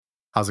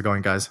How's it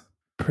going, guys?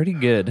 Pretty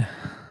good.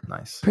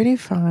 Nice. Pretty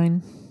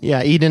fine.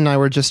 Yeah, Eden and I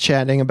were just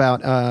chatting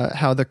about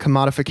how the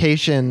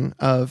commodification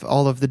of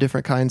all of the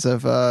different kinds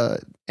of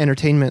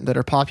entertainment that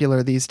are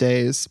popular these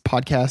days,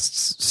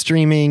 podcasts,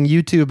 streaming,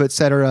 YouTube,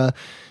 etc.,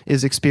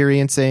 is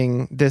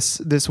experiencing this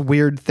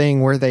weird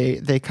thing where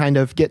they kind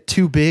of get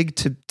too big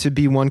to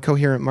be one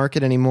coherent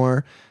market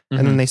anymore,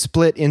 and then they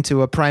split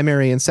into a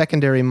primary and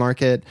secondary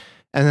market,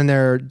 and then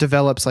there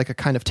develops like a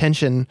kind of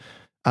tension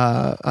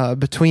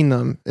between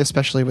them,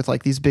 especially with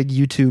like these big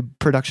YouTube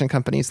production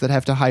companies that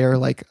have to hire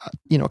like,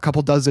 a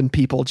couple dozen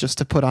people just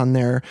to put on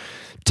their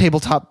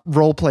tabletop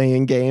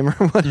role-playing game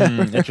or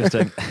whatever.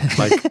 Interesting.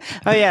 Like,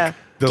 oh yeah,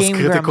 there's Game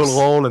Critical Grumps.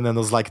 Role, and then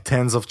there's like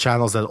tens of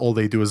channels that all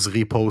they do is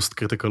repost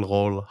Critical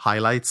Role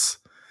highlights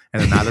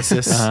and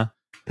analysis.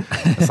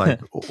 It's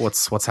like,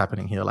 what's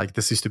happening here? Like,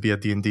 this used to be a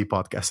D&D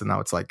podcast, and now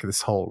it's like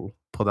this whole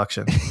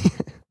production.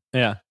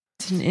 Yeah.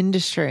 It's an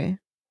industry.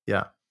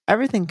 Yeah.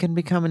 Everything can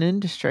become an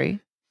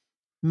industry.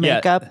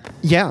 Makeup.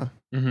 Yeah.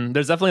 Mm-hmm.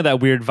 There's definitely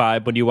that weird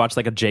vibe when you watch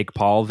like a Jake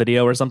Paul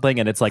video or something,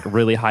 and it's like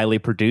really highly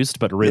produced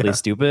but really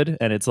stupid,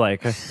 and it's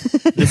like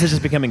this is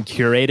just becoming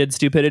curated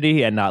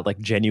stupidity and not like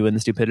genuine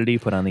stupidity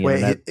put on the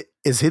internet.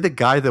 Is he the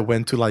guy that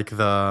went to like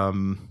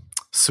the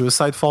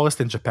suicide forest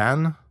in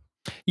Japan?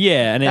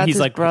 Yeah, and then That's he's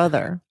his like,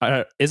 brother.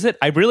 is it?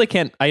 I really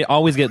can't. I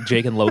always get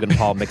Jake and Logan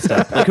Paul mixed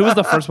up. Like, who was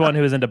the first one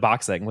who was into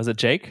boxing? Was it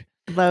Jake?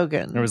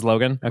 Logan. Or was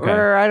Logan? Okay.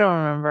 Or I don't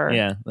remember.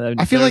 Yeah.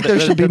 I feel like there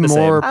should be they're the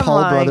more same. Paul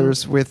I'm lying.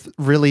 brothers with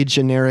really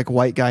generic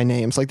white guy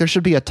names. Like there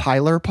should be a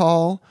Tyler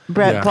Paul.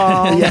 Brett Yeah.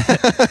 Paul.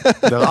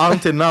 There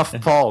aren't enough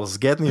Pauls.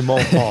 Get me more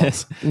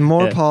Pauls.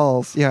 More Yeah.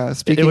 Pauls. Yeah. would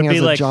Speaking be as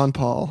a like- John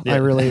Paul, Yeah. I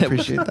really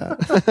appreciate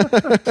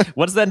that.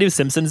 What's that new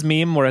Simpsons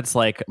meme where it's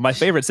like my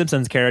favorite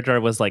Simpsons character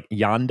was like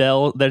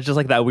Yandel? There's just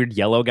like that weird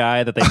yellow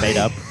guy that they made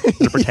up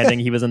for pretending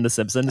he was in The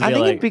Simpsons. I think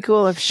like, it'd be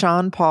cool if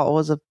Sean Paul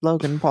was a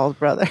Logan Paul's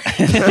brother.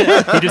 he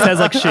just has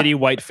like shitty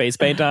white face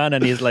paint on,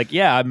 and he's like,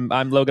 "Yeah,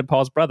 I'm Logan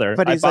Paul's brother.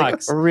 But I he's like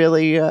box."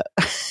 really,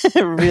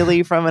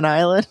 really from an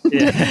island.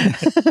 Yeah.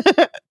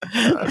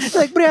 He's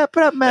like,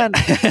 put up, man.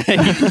 he takes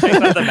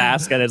off the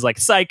mask and is like,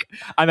 "Psych,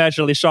 I'm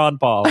actually Sean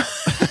Paul."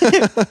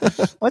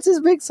 What's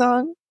his big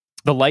song?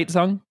 The Light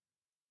song.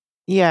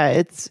 Yeah,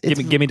 it's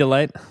Give me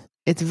delight.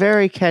 it's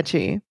very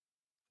catchy.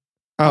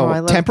 Oh, I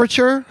love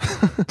Temperature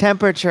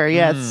Temperature,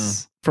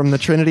 yes. from the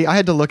Trinity. I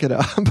had to look it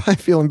up. I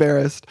feel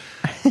embarrassed.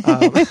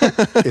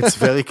 It's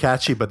very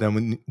catchy, but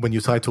then when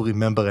you try to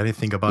remember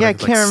anything about Yeah, it, I it,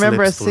 can't like,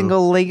 remember slips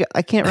through.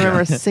 I can't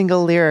remember a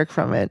single lyric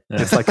from it.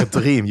 It's like a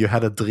dream. You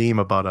had a dream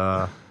about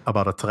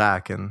a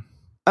track, and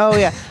Oh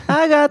yeah,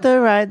 I got the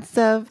right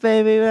stuff,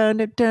 baby. When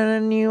they're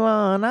turning you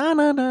on, I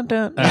know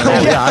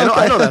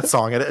that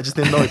song. I just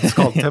didn't know it's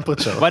called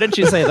Temperature. Why didn't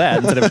you say that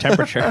instead of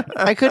temperature?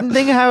 I couldn't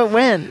think of how it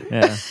went.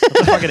 Yeah, it's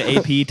a fucking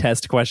AP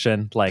test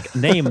question. Like,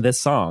 name this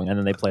song, and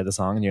then they play the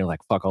song, and you're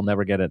like, "Fuck, I'll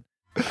never get it."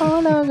 Oh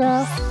no,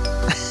 girl.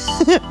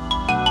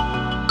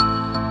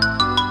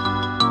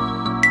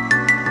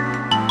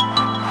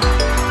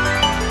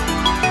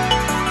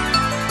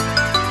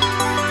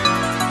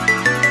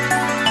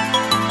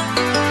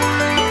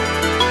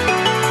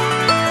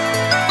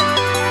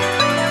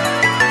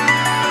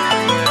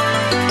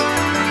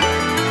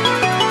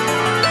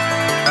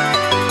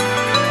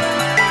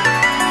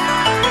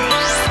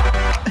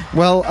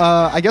 Well,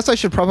 I guess I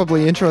should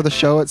probably intro the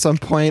show at some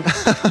point.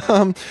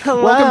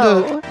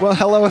 Hello.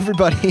 Hello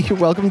everybody.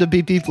 Welcome to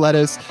Beep Beep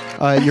Lettuce,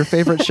 your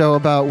favorite show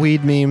about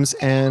weed memes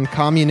and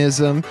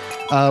communism.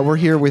 We're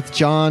here with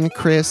John,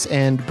 Chris,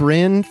 and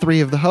Bryn, three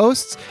of the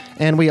hosts.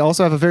 And we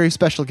also have a very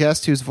special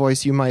guest whose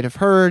voice you might have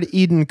heard,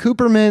 Eden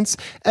Kupermintz,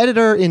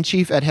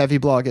 editor-in-chief at Heavy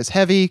Blog is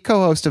Heavy,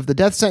 co-host of the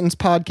Death Sentence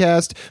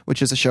podcast,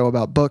 which is a show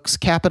about books,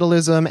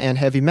 capitalism, and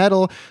heavy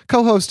metal,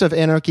 co-host of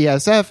Anarchy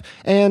SF,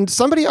 and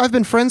somebody I've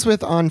been friends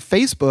with on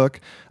Facebook,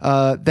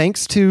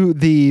 thanks to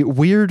the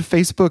weird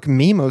Facebook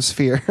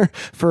memosphere,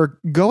 for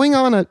going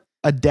on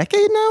a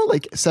decade now,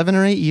 like 7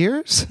 or 8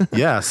 years.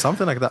 Yeah,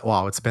 something like that.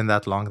 Wow, it's been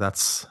that long.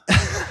 That's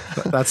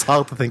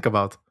hard to think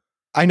about.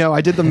 I know.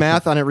 I did the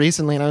math on it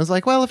recently, and I was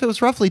like, well, if it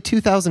was roughly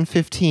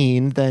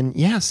 2015, then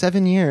yeah,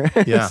 7 years.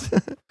 Yeah.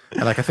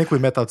 And like, I think we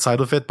met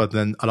outside of it, but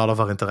then a lot of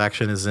our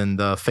interaction is in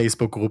the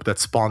Facebook group that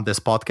spawned this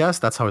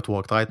podcast. That's how it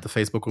worked, right? The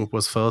Facebook group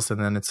was first,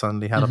 and then it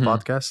suddenly had a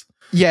podcast.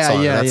 Yeah,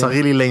 So yeah. that's yeah. a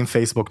really lame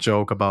Facebook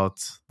joke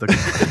about the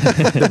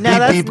Now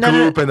that's- beep no,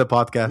 no, group and the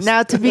podcast.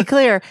 Now, to be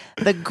clear,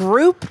 the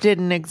group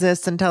didn't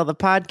exist until the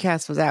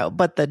podcast was out,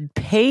 but the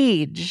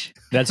page,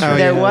 That's Oh, true.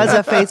 there yeah. was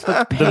a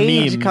Facebook The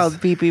page memes. called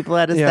Beep Beep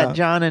Lettuce Yeah. that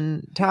John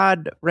and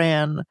Todd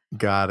ran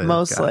Got it.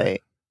 mostly.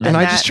 And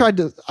I that- just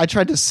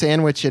tried to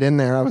sandwich it in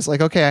there. I was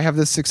like, okay, I have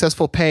this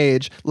successful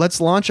page.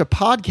 Let's launch a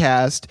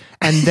podcast,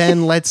 and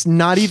then let's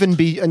not even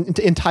be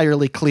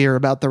entirely clear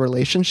about the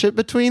relationship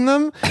between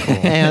them.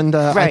 And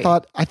Right.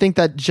 I think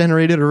that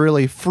generated a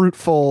really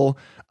fruitful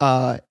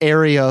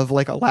area of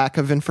like a lack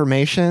of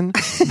information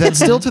that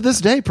still to this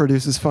day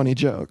produces funny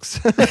jokes.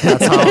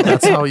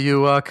 That's how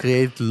you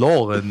create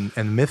lore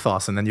and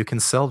mythos, and then you can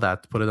sell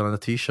that, put it on a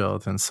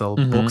T-shirt, and sell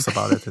books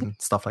about it and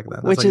stuff like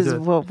that. That's which how you is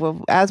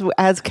do it.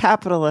 as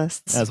capitalism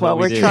capitalists. That's what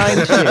what we we're do. trying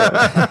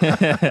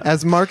to do.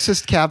 As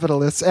Marxist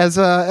capitalists, as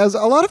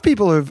a lot of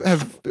people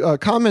have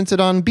commented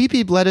on,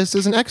 BP lettuce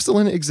is an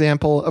excellent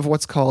example of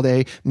what's called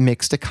a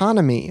mixed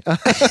economy.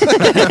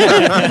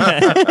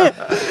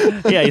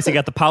 Yeah, you see, you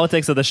got the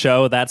politics of the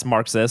show, that's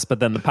Marxist, but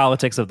then the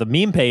politics of the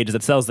meme page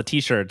that sells the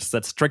t-shirts,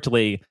 that's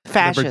strictly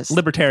Fascist.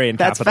 libertarian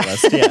That's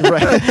capitalist. Yeah.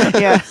 Right.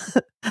 Yeah.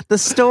 The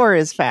store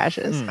is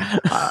fascist.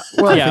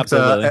 Well, Yeah, I think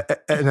absolutely.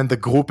 and then the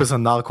group is a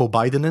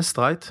narco-Bidenist,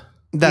 right?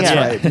 That's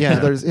Yeah. right.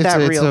 Yeah, it's That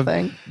it's real a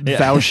thing. Yeah.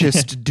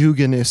 Vauchist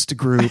Duganist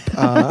group.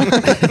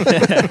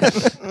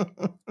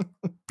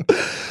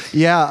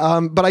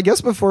 Yeah, but I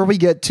guess before we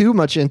get too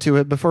much into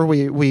it, before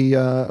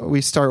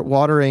we start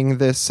watering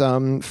this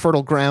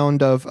fertile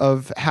ground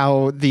of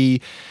how the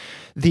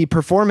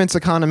performance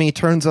economy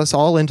turns us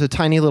all into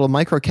tiny little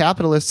micro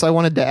capitalists, I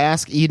wanted to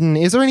ask Eden,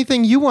 is there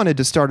anything you wanted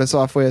to start us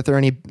off with, or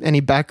any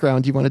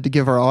background you wanted to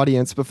give our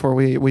audience before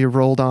we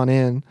rolled on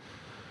in?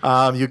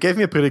 You gave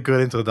me a pretty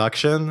good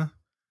introduction.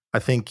 I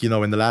think, in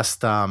the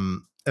last,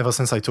 ever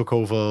since I took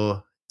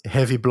over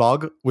Heavy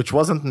Blog, which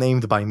wasn't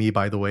named by me,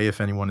 by the way,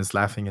 if anyone is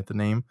laughing at the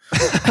name.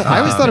 I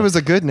always thought it was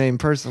a good name,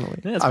 personally.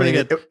 Yeah, it's pretty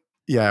good.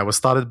 It was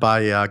started by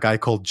a guy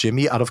called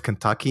Jimmy out of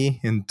Kentucky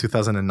in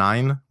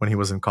 2009 when he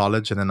was in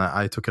college. And then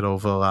I took it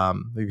over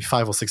maybe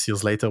 5 or 6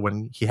 years later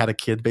when he had a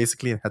kid,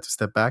 basically, and had to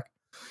step back.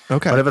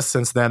 Okay. But ever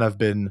since then, I've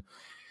been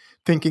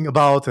thinking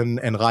about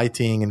and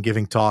writing and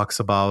giving talks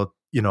about,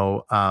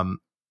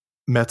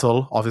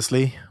 metal,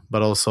 obviously,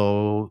 but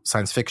also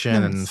science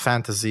fiction and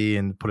fantasy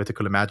and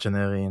political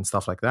imaginary and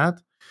stuff like that.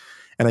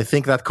 And I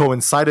think that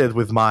coincided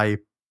with I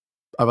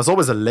was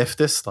always a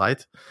leftist,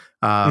 right?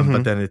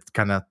 But then it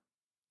kind of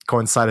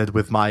coincided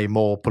with my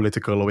more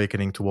political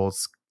awakening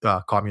towards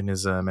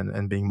communism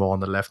and being more on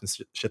the left and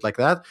shit like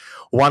that.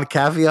 One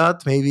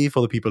caveat, maybe,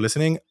 for the people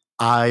listening,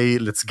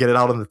 let's get it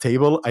out on the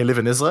table. I live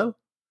in Israel.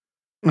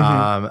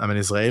 I'm an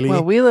Israeli.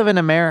 Well, we live in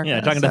America.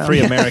 Yeah, talking to 3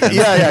 Americans.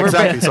 yeah,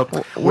 exactly. So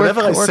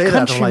whenever I we're say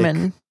that,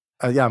 countrymen.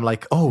 I'm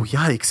like, oh,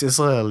 yikes,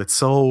 Israel, it's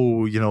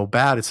so,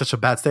 bad. It's such a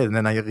bad state. And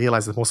then I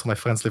realize that most of my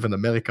friends live in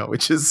America,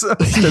 which is...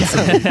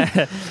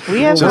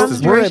 We have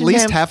we're at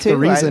least camps half too, the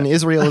reason right?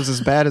 Israel is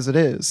as bad as it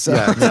is. So.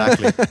 Yeah,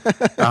 exactly. But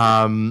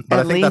I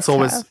At think that's least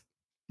always... half.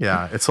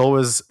 Yeah, it's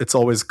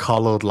always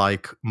colored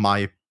like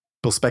my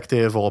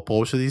perspective or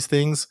approach to these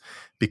things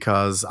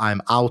because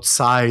I'm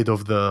outside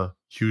of the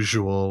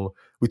usual...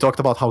 We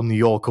talked about how New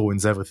York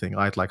ruins everything,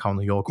 right? Like how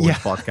New York ruins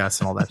podcasts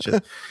and all that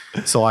shit.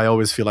 So I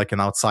always feel like an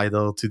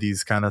outsider to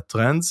these kind of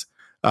trends.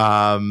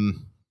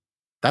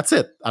 That's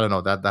it. I don't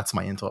know. That's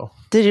my intro.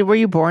 Were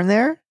you born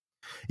there?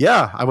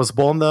 Yeah, I was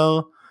born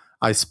there.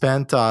 I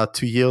spent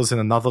 2 years in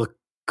another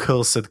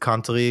cursed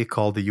country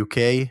called the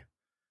UK.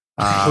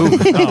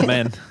 Oh,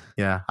 man.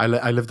 Yeah,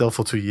 I lived there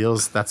for 2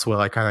 years. That's where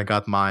I kind of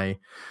got my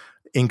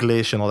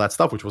English and all that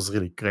stuff, which was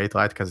really great,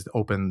 right? Because it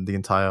opened the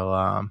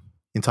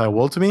entire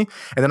world to me.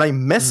 And then I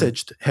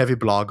messaged Heavy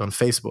Blog on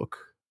Facebook,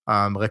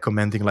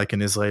 recommending like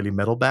an Israeli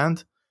metal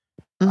band.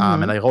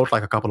 And I wrote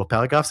like a couple of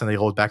paragraphs and they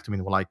wrote back to me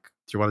and were like,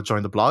 do you want to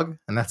join the blog?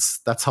 And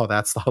that's how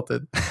that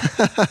started.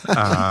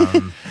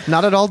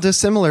 Not at all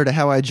dissimilar to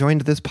how I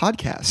joined this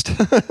podcast.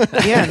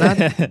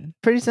 Yeah,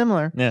 pretty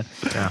similar. Yeah.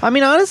 I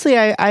mean, honestly,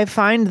 I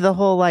find the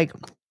whole like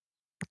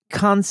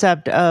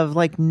concept of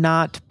like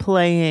not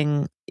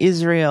playing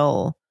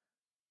Israel,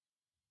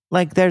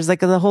 like there's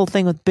like the whole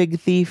thing with Big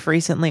Thief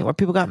recently where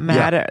people got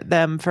mad at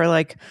them for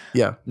like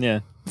Yeah.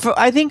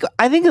 I think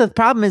the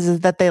problem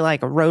is that they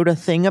like wrote a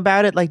thing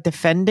about it, like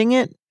defending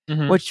it,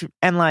 which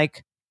and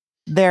like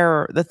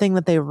the thing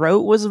that they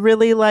wrote was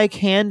really like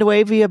hand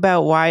wavy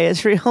about why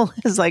Israel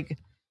is like,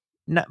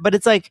 but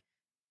it's like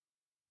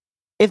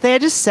if they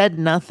had just said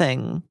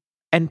nothing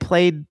and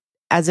played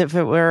as if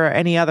it were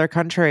any other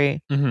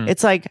country,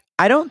 it's like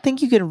I don't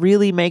think you can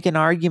really make an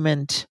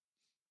argument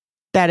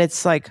that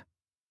it's like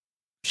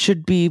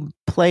should be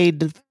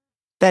played,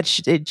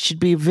 that it should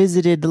be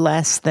visited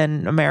less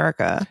than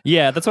America.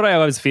 Yeah, that's what I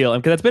always feel.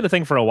 Because that's been a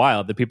thing for a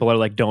while that people are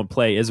like, don't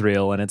play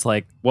Israel. And it's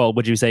like, well,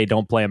 would you say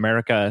don't play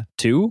America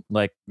too?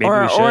 Like, maybe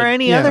we should. Or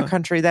any other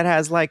country that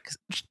has like...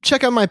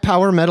 Check out my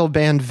power metal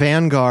band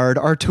Vanguard.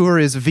 Our tour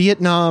is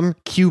Vietnam,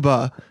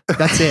 Cuba.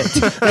 That's it.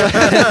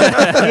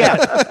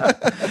 Yeah.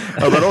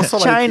 But also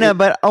China, like,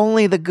 but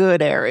only the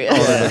good areas.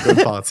 the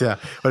good parts, yeah.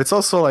 But it's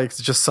also like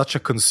just such a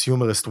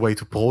consumerist way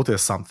to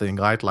protest something,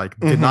 right? Like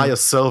deny a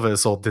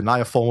service or deny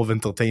a form of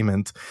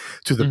entertainment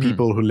to the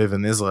people who live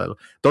in Israel.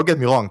 Don't get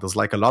me wrong, there's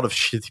like a lot of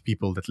shitty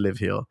people that live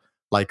here.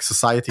 Like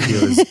society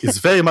here is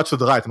very much to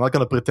the right. I'm not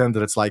going to pretend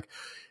that it's like,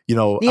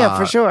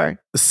 for sure.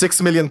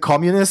 6 million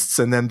communists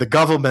and then the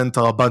government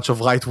are a bunch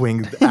of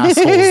right-wing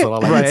assholes that are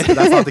like,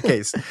 that's not the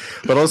case.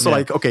 But also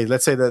like, okay,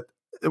 let's say that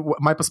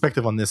my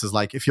perspective on this is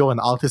like, if you're an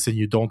artist and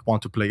you don't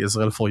want to play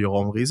Israel for your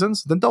own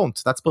reasons, then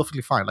don't. That's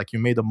perfectly fine. Like you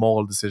made a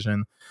moral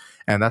decision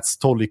and that's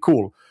totally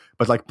cool.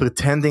 But like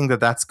pretending that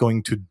that's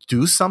going to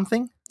do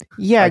something.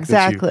 Yeah, like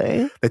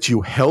exactly. That you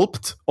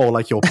helped or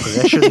like you're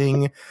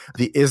pressuring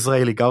the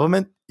Israeli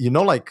government,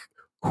 like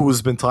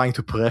who's been trying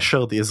to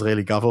pressure the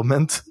Israeli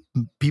government,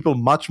 people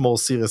much more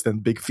serious than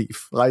Big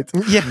Thief, right?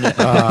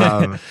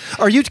 Yeah.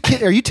 Are you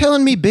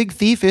telling me Big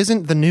Thief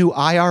isn't the new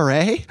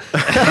IRA?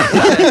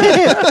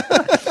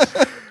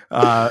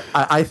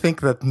 I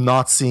think that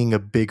not seeing a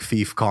Big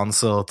Thief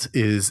concert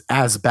is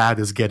as bad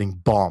as getting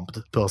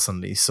bombed,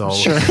 personally. So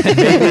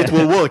maybe it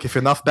will work. If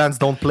enough bands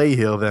don't play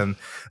here, then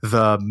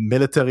the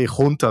military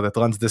junta that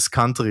runs this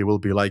country will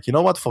be like, you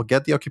know what,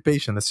 forget the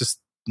occupation. Let's just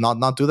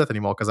not do that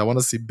anymore because I want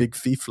to see Big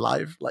Thief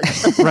live. Like,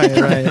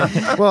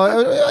 right.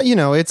 Well,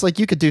 it's like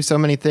you could do so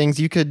many things.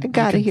 You could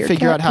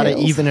figure out how to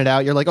even it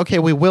out. You're like, okay,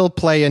 we will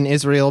play in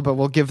Israel, but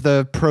we'll give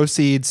the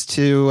proceeds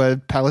to a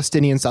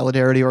Palestinian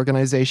solidarity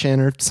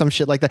organization or some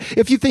shit like that.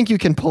 If you think you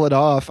can pull it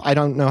off, I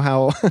don't know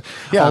how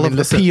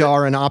the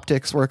PR and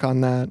optics work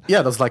on that.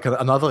 Yeah, there's like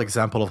another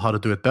example of how to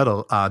do it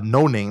better.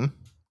 No Name.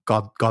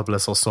 God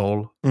bless her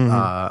soul,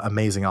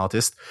 amazing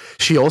artist.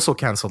 She also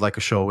canceled like a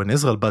show in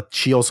Israel, but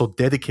she also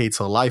dedicates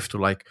her life to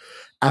like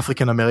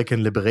African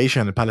American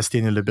liberation and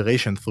Palestinian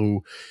liberation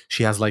through.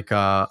 She has like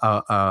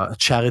a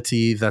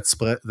charity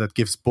that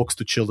gives books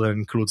to children,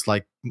 includes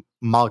like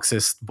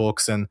Marxist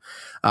books, and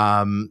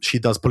she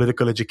does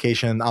political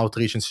education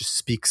outreach, and she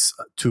speaks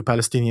to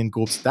Palestinian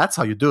groups. That's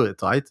how you do it,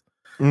 right?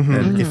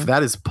 And if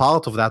that is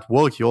part of that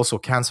work, you also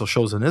cancel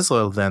shows in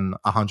Israel, then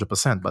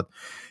 100%. But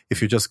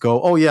if you just go,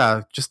 oh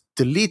yeah, just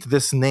delete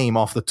this name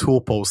off the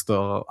tour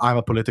poster, I'm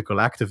a political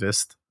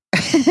activist.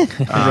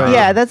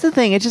 Yeah, that's the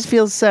thing. It just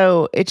feels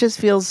so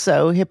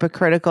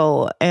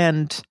hypocritical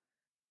and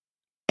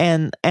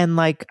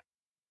like,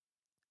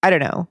 I don't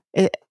know.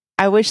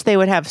 I wish they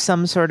would have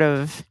some sort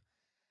of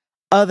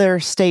other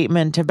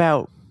statement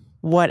about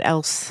what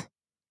else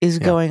is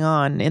going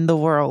on in the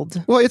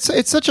world. Well, it's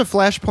such a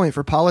flashpoint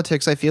for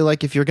politics. I feel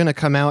like if you're going to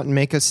come out and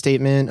make a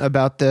statement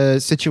about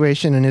the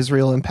situation in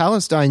Israel and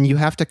Palestine, you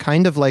have to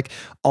kind of like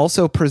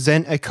also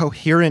present a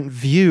coherent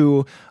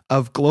view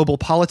of global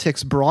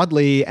politics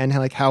broadly and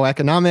like how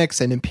economics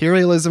and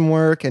imperialism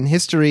work and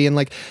history. And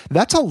like,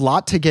 that's a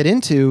lot to get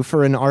into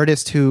for an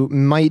artist who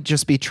might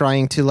just be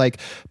trying to like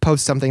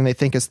post something they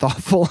think is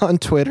thoughtful on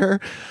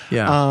Twitter.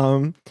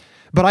 Yeah.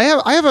 But I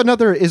have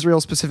another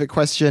Israel-specific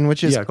question,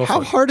 which is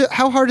how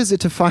hard is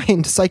it to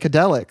find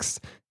psychedelics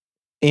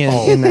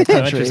in that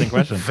country? Interesting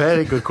question.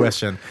 Very good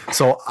question.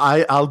 So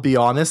I'll be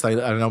honest. I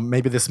don't know.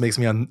 Maybe this makes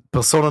me a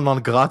persona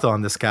non grata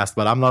on this cast,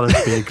 but I'm not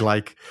a big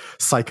like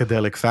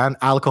psychedelic fan.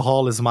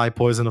 Alcohol is my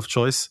poison of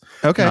choice.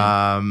 Okay.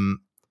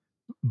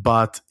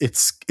 But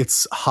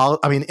it's hard.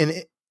 I mean,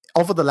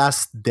 over the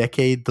last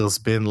decade, there's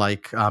been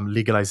like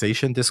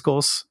legalization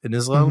discourse in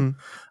Israel,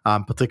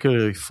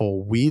 particularly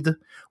for weed.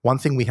 One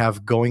thing we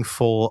have going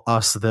for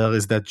us there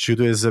is that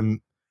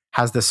Judaism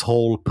has this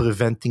whole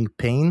preventing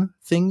pain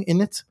thing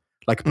in it.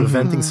 Like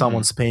preventing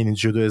someone's pain in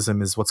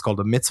Judaism is what's called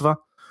a mitzvah.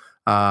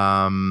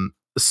 And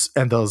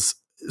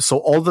so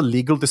all the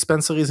legal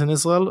dispensaries in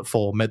Israel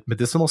for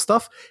medicinal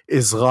stuff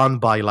is run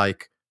by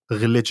like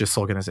religious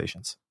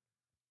organizations.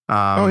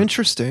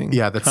 Interesting.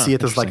 Yeah, that see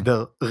it as like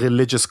the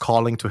religious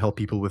calling to help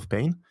people with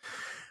pain.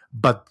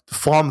 But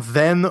from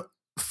there,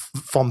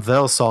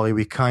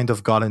 we kind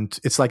of got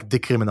into, it's like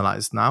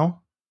decriminalized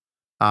now.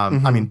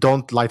 I mean,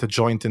 don't light a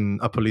joint in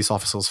a police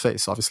officer's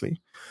face,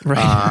 obviously.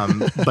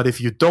 Right. But if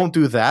you don't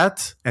do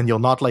that and you're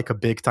not like a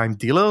big time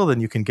dealer,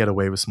 then you can get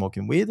away with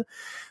smoking weed.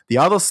 The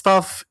other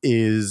stuff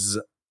is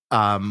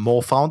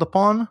more frowned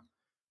upon,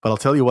 but I'll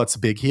tell you what's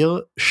big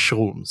here: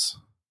 shrooms.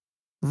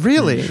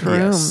 Really?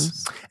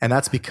 Yes. And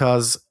that's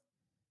because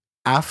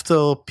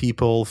after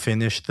people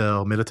finish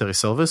their military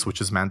service,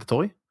 which is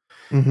mandatory,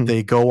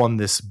 they go on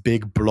this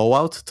big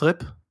blowout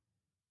trip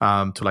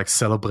to like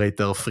celebrate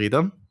their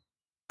freedom.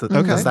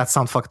 Does that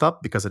sound fucked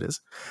up? Because it is.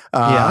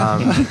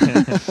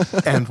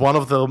 And one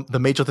of the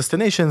major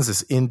destinations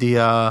is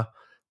India,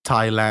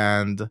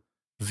 Thailand,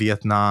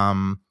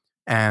 Vietnam,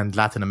 and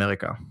Latin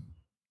America.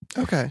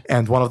 Okay.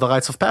 And one of the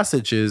rites of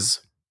passage is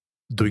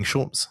doing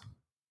shrooms.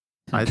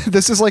 Right?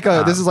 This is like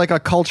a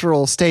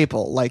cultural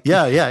staple. Like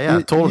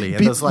totally.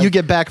 And you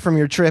get back from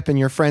your trip and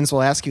your friends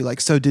will ask you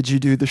like, so did you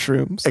do the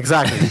shrooms?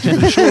 Exactly. Did you do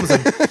the shrooms?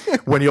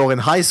 And when you're in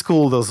high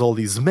school, there's all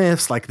these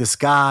myths. Like this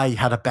guy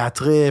had a bad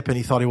trip and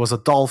he thought he was a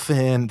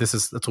dolphin. This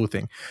is the true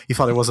thing. He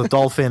thought he was a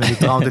dolphin and he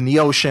drowned in the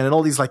ocean and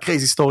all these like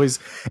crazy stories.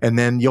 And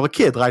then you're a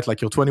kid, right?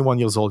 Like you're 21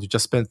 years old. You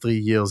just spent 3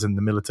 years in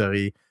the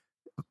military.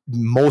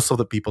 Most of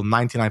the people,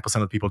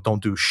 99% of people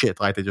don't do shit,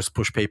 right? They just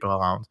push paper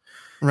around.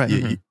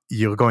 Right.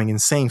 You're going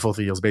insane for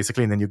 3 years,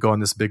 basically, and then you go on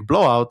this big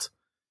blowout.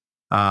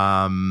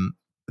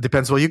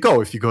 Depends where you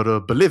go. If you go to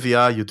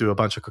Bolivia, you do a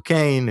bunch of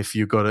cocaine. If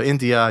you go to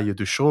India, you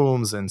do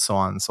shrooms, and so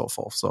on and so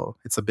forth. So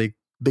it's a big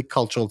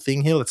cultural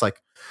thing here. It's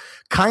like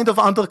kind of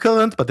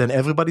undercurrent, but then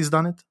everybody's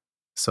done it.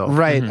 So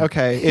right,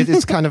 okay,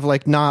 it's kind of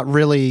like not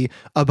really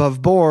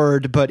above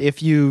board, but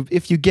if you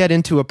get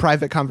into a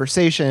private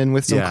conversation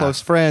with some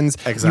close friends,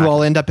 you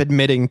all end up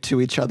admitting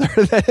to each other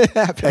that it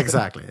happened.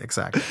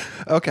 Exactly.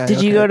 Okay.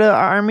 Did you go to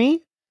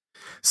army?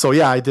 So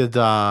yeah, I did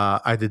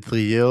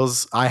 3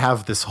 years. I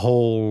have this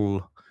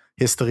whole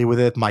history with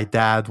it. My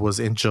dad was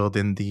injured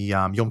in the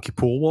Yom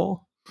Kippur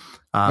War.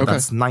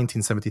 That's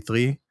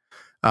 1973.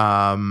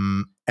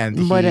 And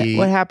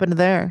what happened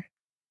there?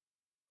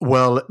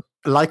 Well,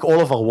 like all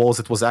of our wars,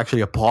 it was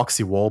actually a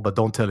proxy war, but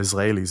don't tell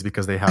Israelis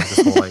because they have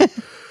this whole like,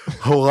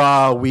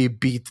 hurrah, we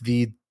beat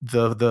the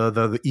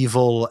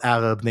evil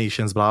Arab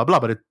nations, blah, blah,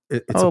 blah. But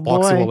it's a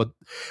proxy war.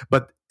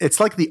 But it's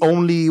like the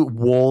only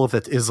war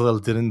that Israel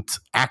didn't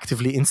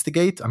actively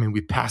instigate. I mean,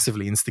 we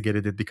passively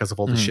instigated it because of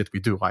all the shit we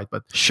do, right?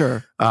 But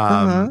sure.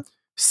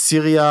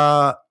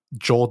 Syria,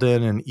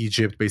 Jordan, and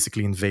Egypt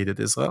basically invaded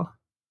Israel.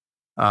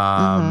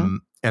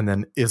 And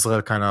then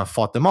Israel kind of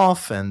fought them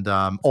off and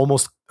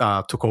almost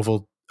took over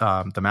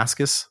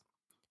Damascus,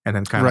 and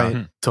then kind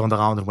of turned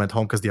around and went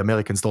home because the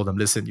Americans told them,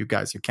 "Listen, you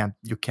guys, you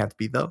can't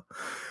be there."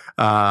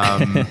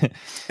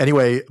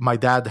 Anyway, my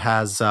dad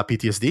has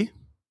PTSD,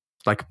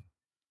 like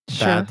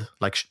bad,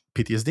 like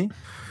PTSD,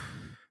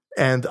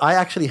 and I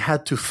actually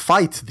had to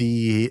fight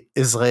the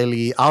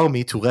Israeli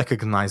army to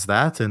recognize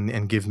that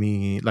and give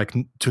me like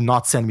to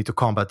not send me to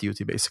combat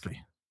duty,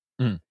 basically.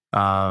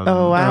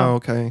 Oh wow!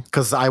 Okay.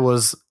 Because I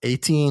was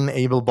 18,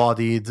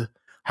 able-bodied,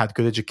 had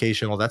good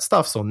education, all that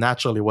stuff. So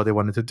naturally, what they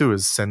wanted to do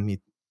is send me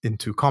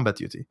into combat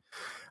duty.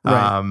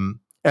 Right.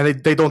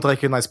 And they don't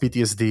recognize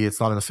PTSD. It's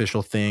not an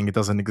official thing. It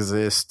doesn't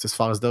exist as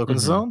far as they're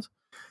concerned.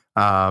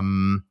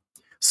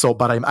 So,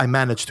 but I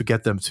managed to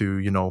get them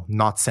to,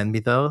 not send me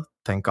there.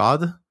 Thank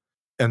God.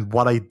 And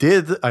what I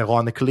did,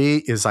 ironically,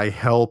 is I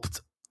helped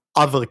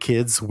other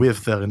kids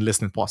with their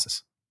enlistment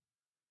process.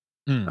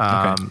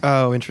 Okay.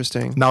 Oh,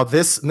 interesting. Now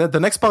the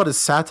next part is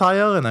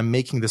satire, and I'm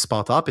making this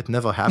part up. It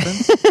never happened.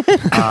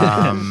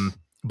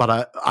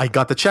 But I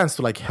got the chance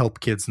to like help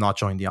kids not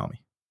join the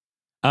army.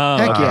 Oh,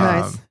 heck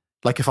yeah. Nice.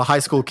 Like if a high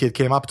school kid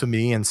came up to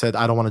me and said,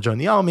 "I don't want to join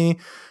the army,"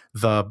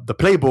 the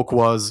playbook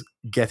was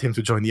get him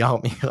to join the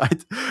army,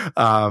 right?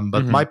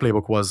 But my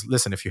playbook was,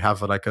 listen, if you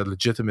have like a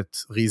legitimate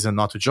reason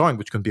not to join,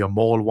 which can be a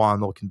moral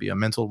one or it can be a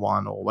mental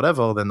one or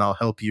whatever, then I'll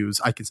help you.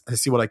 I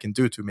see what I can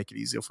do to make it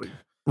easier for you.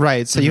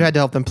 Right. So you had to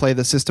help them play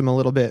the system a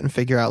little bit and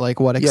figure out like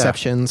what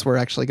exceptions were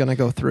actually going to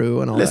go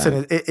through and all that.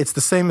 Listen, it's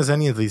the same as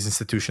any of these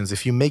institutions.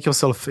 If you make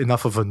yourself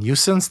enough of a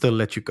nuisance, they'll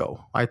let you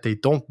go, right? They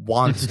don't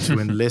want to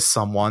enlist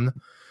someone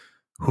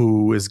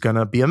who is going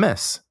to be a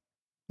mess,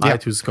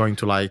 right? Who's going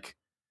to like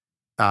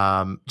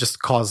just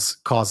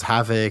cause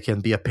havoc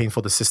and be a pain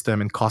for the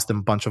system and cost them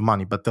a bunch of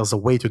money. But there's a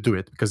way to do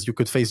it because you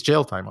could face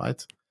jail time,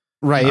 right?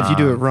 Right, if you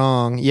do it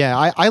wrong.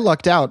 Yeah, I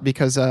lucked out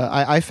because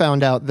I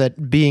found out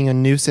that being a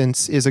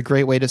nuisance is a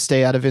great way to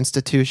stay out of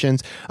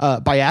institutions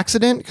by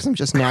accident, because I'm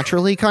just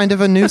naturally kind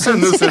of a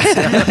nuisance.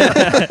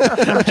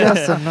 I'm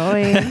just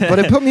annoying. But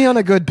it put me on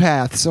a good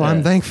path, so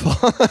I'm thankful.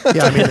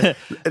 Yeah,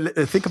 I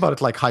mean, think about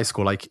it like high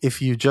school. Like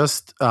if you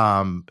just,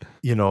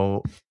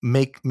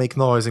 make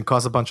noise and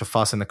cause a bunch of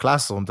fuss in the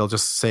classroom, they'll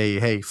just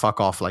say, "Hey, fuck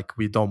off. Like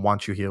we don't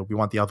want you here. We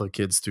want the other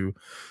kids to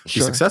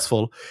be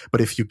successful."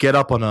 But if you get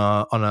up on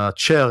a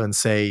chair and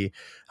say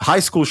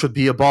high school should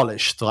be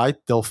abolished, right?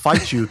 They'll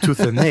fight you tooth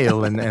and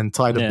nail and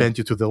try to bend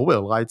you to their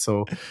will, right?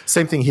 So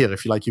same thing here.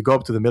 If you go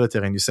up to the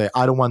military and you say,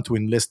 "I don't want to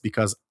enlist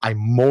because I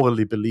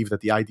morally believe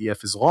that the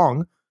IDF is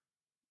wrong,"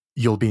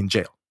 you'll be in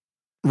jail.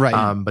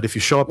 Right. But if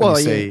you show up and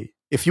you say,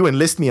 "If you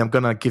enlist me, I'm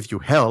going to give you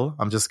hell.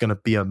 I'm just going to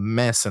be a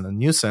mess and a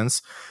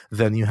nuisance,"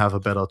 then you have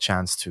a better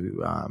chance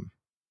to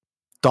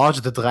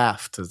dodge the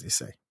draft, as they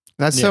say.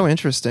 That's so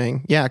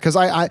interesting. Yeah, because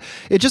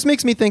it just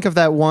makes me think of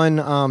that one,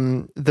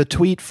 the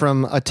tweet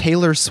from a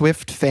Taylor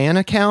Swift fan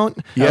account.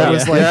 Yeah, it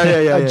was like,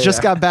 I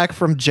just got back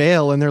from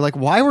jail, and they're like,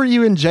 "Why were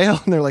you in jail?"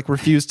 And they're like,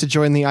 "Refused to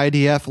join the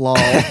IDF." Lol.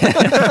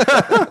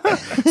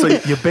 So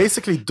you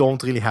basically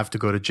don't really have to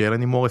go to jail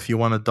anymore if you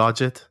want to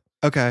dodge it.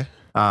 Okay.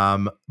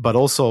 But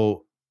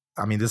also,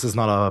 I mean, this is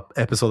not an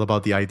episode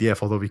about the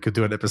IDF, although we could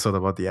do an episode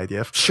about the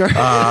IDF. Sure.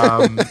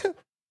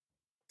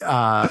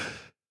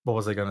 What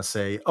was I going to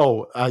say?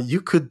 You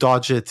could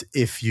dodge it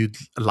if you'd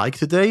like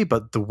today,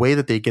 but the way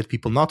that they get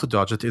people not to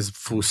dodge it is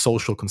through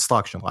social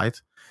construction, right?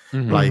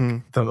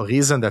 Like the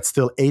reason that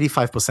still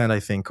 85%,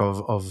 I think,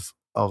 of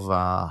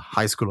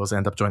high schoolers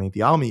end up joining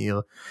the army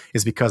here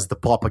is because the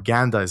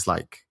propaganda is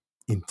like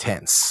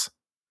intense.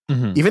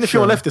 Even if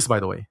you're a leftist, by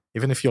the way,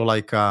 even if you're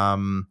like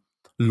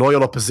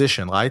loyal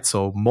opposition, right?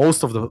 So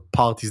most of the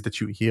parties that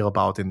you hear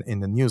about in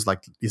the news,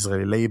 like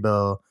Israeli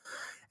Labor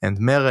and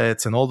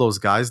Meretz and all those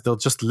guys, they're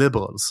just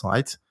liberals,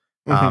 right?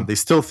 They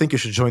still think you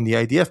should join the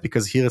IDF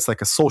because here it's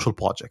like a social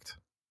project.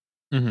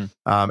 And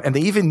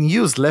they even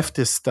use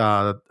leftist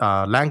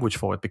language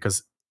for it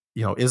because,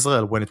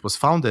 Israel, when it was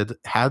founded,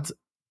 had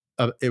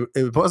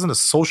it wasn't a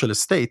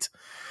socialist state,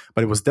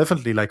 but it was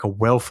definitely like a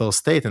welfare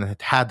state, and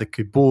it had the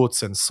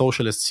kibbutz and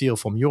socialists here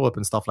from Europe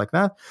and stuff like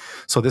that.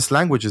 So this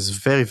language is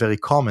very, very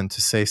common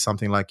to say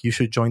something like, you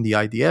should join the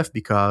IDF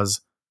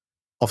because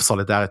of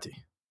solidarity,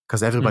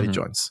 because everybody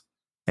joins.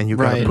 And you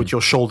got to put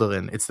your shoulder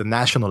in. It's the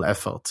national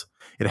effort.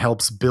 It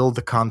helps build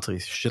the country,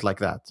 shit like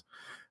that.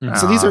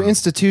 So these are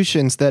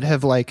institutions that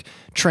have like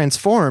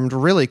transformed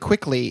really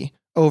quickly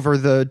over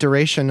the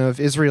duration of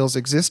Israel's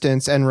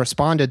existence and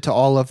responded to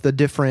all of the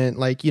different,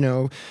 like,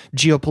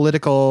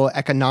 geopolitical,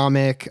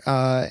 economic,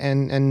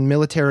 and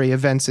military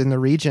events in the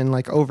region,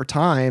 like, over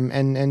time,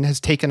 and has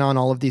taken on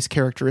all of these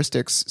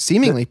characteristics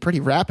seemingly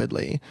pretty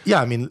rapidly.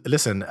 Yeah, I mean,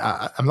 listen,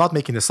 I'm not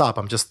making this up.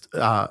 I'm just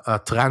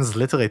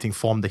transliterating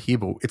from the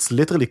Hebrew. It's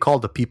literally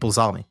called the People's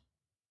Army.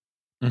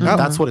 Mm-hmm.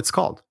 That's what it's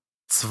called.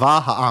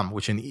 Tzva Ha'am,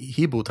 which in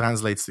Hebrew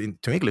translates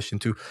into English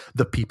into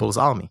the People's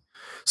Army.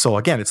 So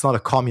again, it's not a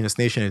communist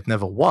nation. It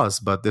never was.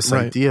 But this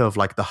idea of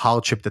like the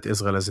hardship that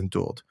Israel has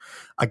endured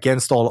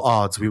against all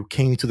odds, we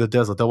came to the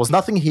desert. There was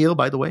nothing here,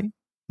 by the way.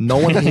 No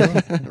one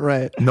here.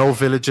 Right. No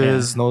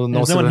villages, no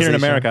There's no one here in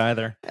America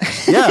either.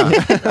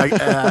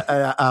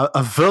 Yeah.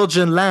 A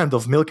virgin land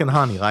of milk and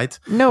honey, right?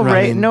 No,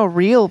 no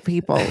real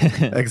people.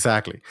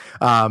 Exactly.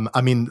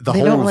 I mean, the they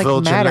whole don't, like,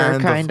 virgin matter,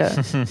 land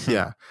kinda.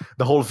 yeah.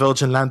 The whole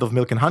virgin land of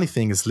milk and honey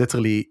thing was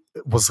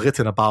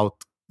written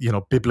about,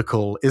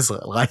 biblical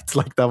Israel, right?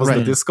 Like that was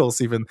the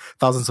discourse even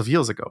thousands of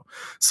years ago.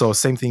 So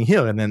same thing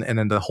here. And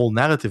then the whole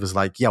narrative is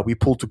like, yeah, we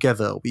pulled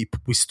together.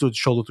 We stood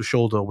shoulder to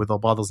shoulder with our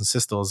brothers and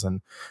sisters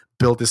and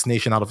built this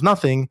nation out of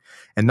nothing.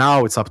 And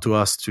now it's up to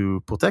us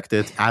to protect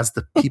it as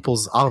the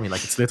People's Army.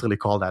 Like it's literally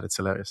called that. It's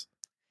hilarious.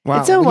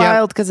 Wow. It's so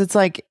wild because it's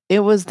like, it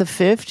was the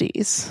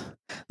 50s.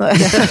 Like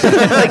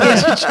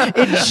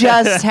it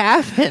just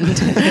happened.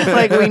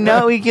 Like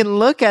we can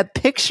look at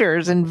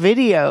pictures and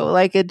video.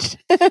 Like it's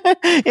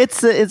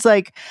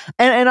like,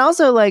 and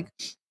also like,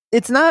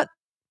 it's not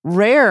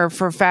rare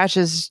for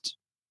fascist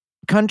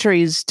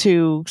countries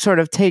to sort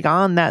of take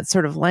on that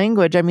sort of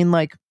language. I mean,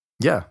 like,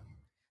 yeah,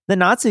 the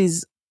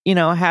Nazis,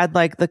 had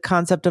like the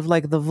concept of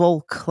like the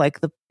Volk, like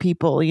the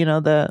people,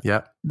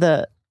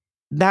 that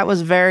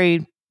was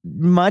very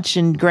much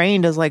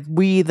ingrained as like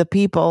we the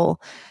people.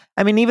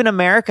 I mean, even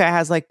America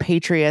has like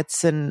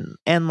patriots and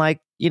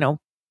like,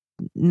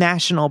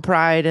 national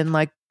pride and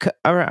like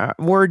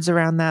words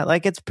around that.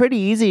 Like it's pretty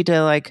easy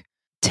to like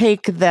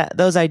take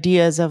those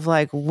ideas of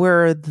like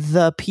we're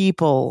the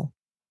people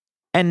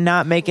and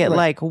not make it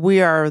like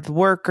we are the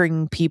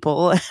working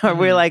people or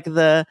we're like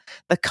the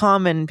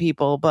common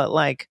people, but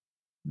like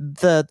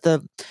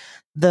the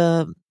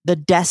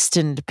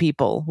destined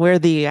people. We're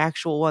the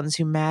actual ones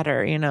who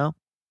matter,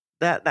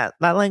 That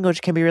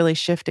language can be really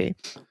shifty.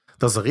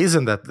 There's a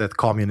reason that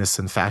communists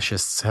and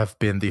fascists have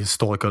been the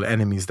historical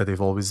enemies that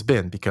they've always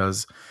been,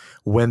 because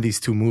when these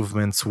two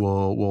movements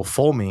were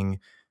forming,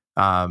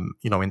 in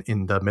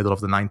the middle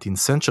of the 19th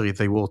century,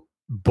 they were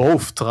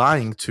both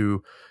trying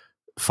to,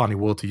 funny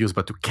word to use,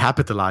 but to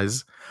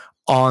capitalize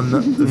on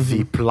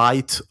the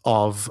plight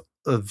of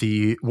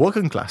the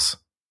working class.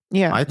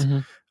 Yeah. Right?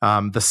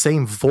 Mm-hmm. The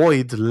same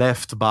void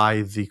left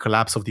by the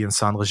collapse of the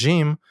Insan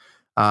regime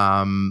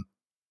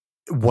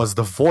was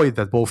the void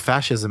that both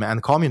fascism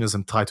and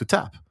communism tried to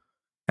tap.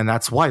 And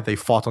that's why they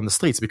fought on the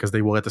streets, because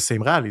they were at the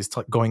same rallies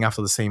going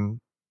after the same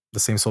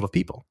sort of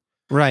people.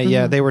 Right,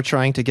 yeah, they were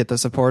trying to get the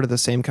support of the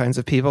same kinds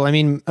of people. I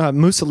mean,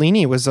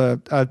 Mussolini was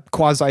a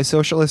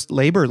quasi-socialist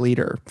labor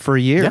leader for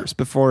years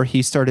before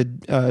he started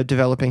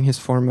developing his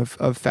form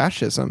of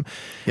fascism.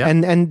 Yeah.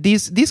 And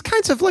these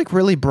kinds of like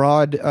really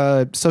broad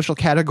social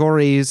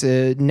categories,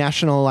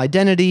 national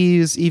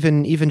identities,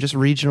 even just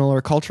regional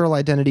or cultural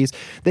identities,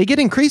 they get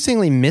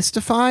increasingly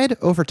mystified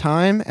over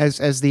time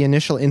as the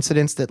initial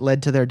incidents that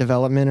led to their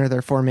development or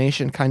their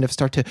formation kind of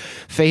start to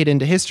fade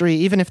into history,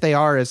 even if they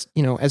are as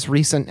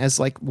recent as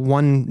like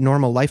one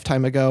normal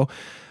lifetime ago.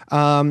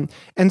 And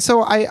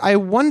so I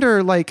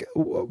wonder, like,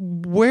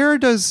 where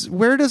does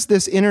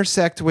this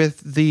intersect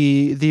with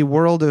the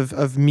world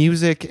of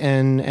music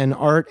and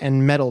art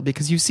and metal?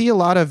 Because you see a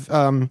lot of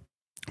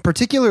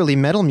particularly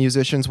metal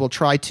musicians will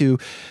try to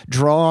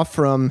draw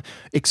from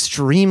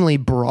extremely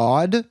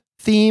broad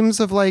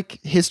themes of like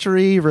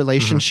history,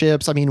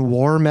 relationships. I mean,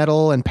 war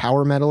metal and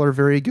power metal are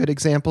very good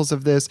examples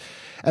of this.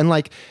 And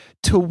like,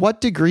 to what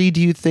degree do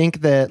you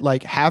think that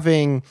like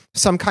having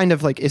some kind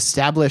of like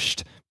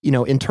established,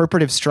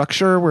 interpretive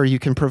structure where you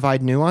can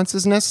provide nuance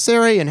is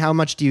necessary? And how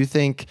much do you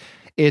think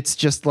it's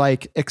just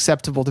like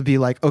acceptable to be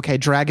like, okay,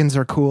 dragons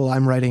are cool,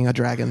 I'm writing a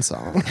dragon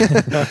song?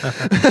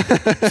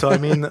 So, I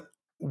mean,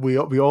 we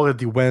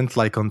already went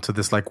like onto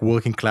this like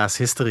working class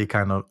history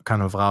kind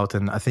of route.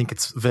 And I think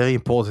it's very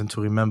important to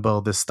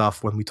remember this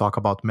stuff when we talk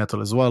about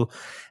metal as well.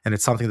 And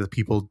it's something that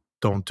people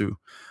don't do.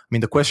 I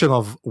mean, the question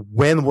of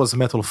when was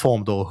metal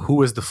formed or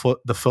who is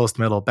the first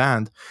metal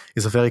band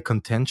is a very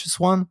contentious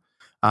one.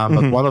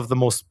 But one of the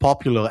most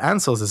popular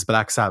answers is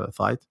Black Sabbath,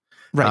 right?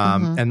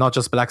 Right. And not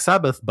just Black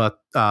Sabbath, but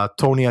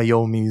Tony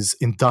Iommi's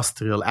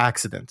Industrial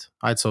Accident,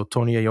 right? So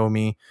Tony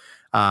Iommi,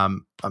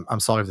 I'm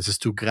sorry if this is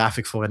too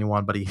graphic for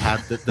anyone, but he had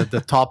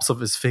the tops of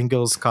his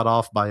fingers cut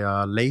off by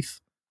a lathe,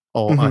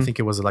 or I think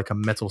it was like a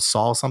metal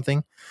saw or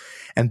something.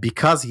 And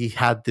because he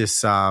had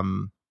this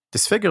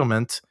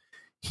disfigurement,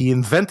 he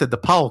invented the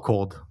power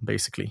chord,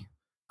 basically,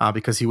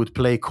 because he would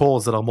play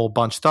chords that are more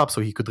bunched up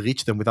so he could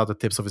reach them without the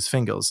tips of his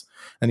fingers.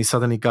 And he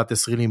suddenly got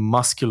this really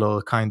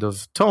muscular kind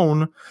of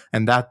tone,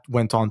 and that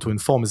went on to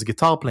inform his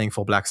guitar playing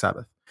for Black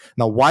Sabbath.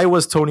 Now, why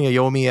was Tony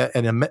Iommi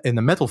in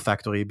a metal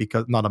factory?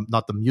 Because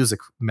not the music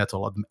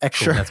metal, the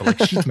actual metal, like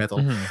sheet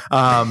metal.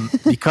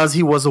 Because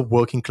he was a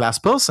working class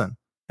person.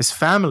 His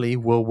family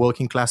were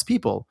working class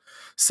people.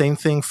 Same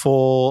thing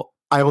for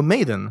Iron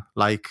Maiden,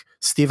 like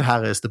Steve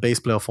Harris, the bass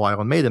player for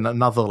Iron Maiden,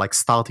 another like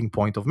starting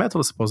point of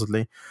metal,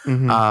 supposedly.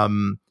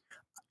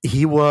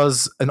 He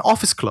was an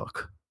office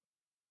clerk,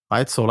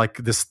 right? So like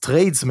this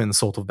tradesman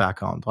sort of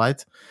background,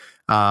 right?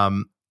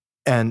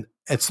 And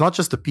it's not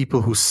just the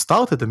people who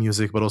started the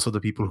music, but also the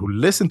people who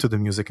listened to the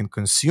music and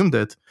consumed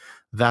it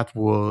that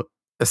were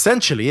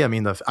essentially, I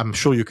mean, I'm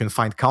sure you can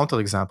find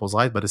counterexamples,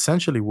 right? But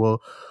essentially were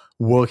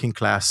working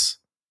class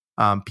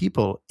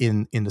people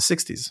in the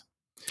 60s.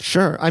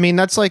 Sure. I mean,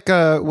 that's like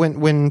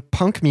when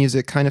punk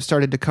music kind of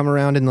started to come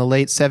around in the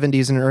late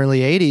 70s and early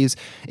 80s.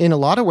 In a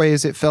lot of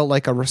ways, it felt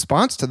like a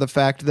response to the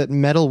fact that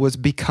metal was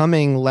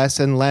becoming less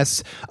and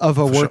less of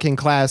a working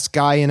class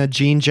guy in a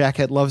jean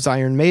jacket loves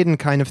Iron Maiden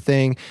kind of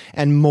thing,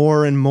 and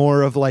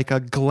more of like a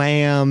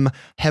glam,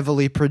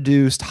 heavily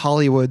produced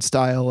Hollywood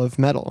style of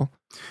metal.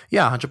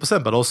 Yeah,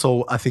 100%. But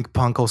also, I think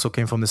punk also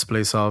came from this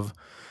place of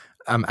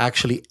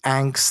actually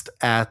angst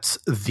at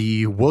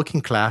the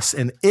working class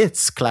and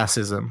its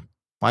classism.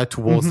 Right,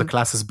 towards the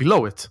classes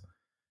below it.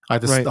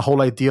 Right, the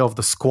whole idea of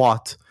the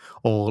squat,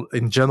 or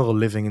in general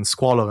living in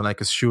squalor and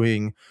like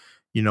eschewing,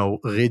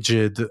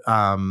 rigid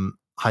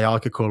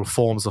hierarchical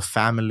forms of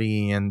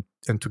family and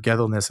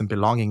togetherness and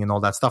belonging and all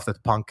that stuff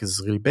that punk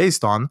is really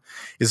based on,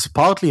 is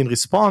partly in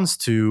response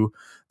to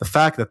the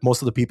fact that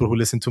most of the people who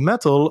listen to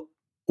metal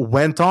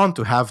went on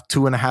to have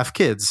 2.5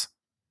 kids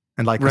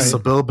and like a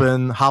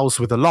suburban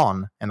house with a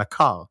lawn and a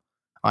car.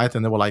 Right,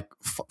 and they were like,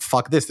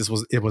 "Fuck this!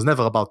 It was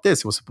never about this.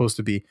 It was supposed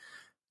to be."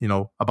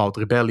 About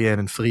rebellion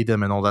and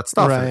freedom and all that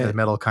stuff. Right. And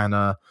metal kind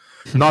of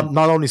not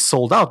only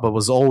sold out, but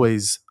was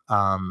always,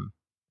 from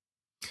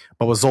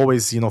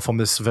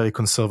this very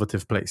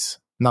conservative place.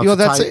 Now,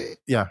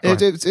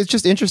 it's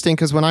just interesting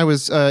because when I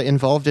was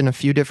involved in a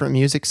few different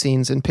music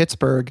scenes in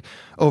Pittsburgh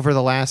over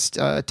the last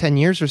 10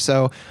 years or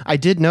so, I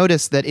did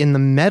notice that in the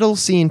metal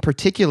scene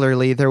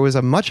particularly, there was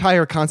a much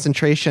higher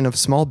concentration of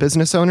small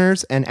business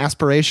owners and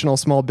aspirational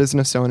small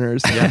business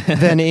owners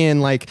than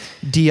in like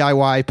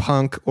DIY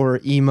punk or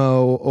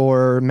emo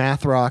or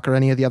math rock or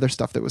any of the other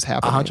stuff that was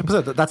happening.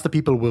 100%. That's the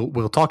people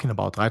we're talking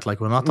about, right?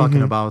 Like we're not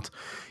talking about,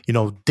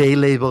 day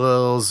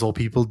laborers or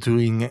people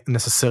doing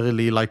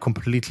necessarily like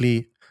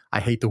completely, I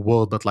hate the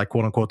word, but like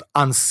quote unquote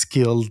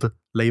unskilled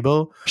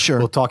labor. Sure.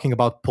 We're talking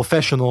about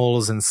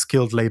professionals and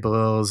skilled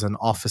laborers and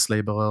office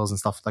laborers and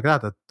stuff like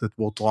that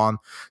were drawn.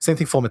 Same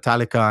thing for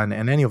Metallica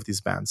and any of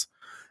these bands.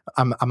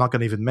 I'm not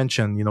going to even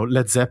mention,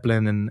 Led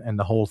Zeppelin and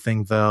the whole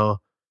thing there,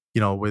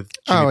 with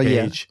Jimmy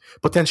Page.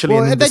 Potentially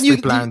an industry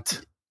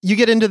plant. You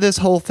get into this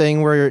whole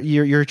thing where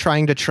you're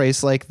trying to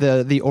trace like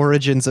the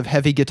origins of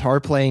heavy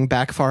guitar playing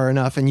back far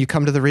enough, and you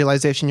come to the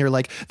realization you're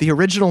like, the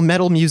original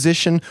metal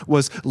musician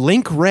was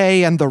Link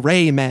Ray and the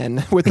Ray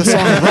Men with the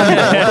song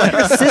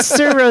Rumble.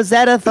 Sister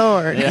Rosetta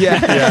Thorne.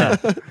 Yeah.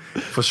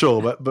 For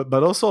sure.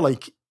 But also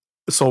like,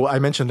 so I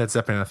mentioned Led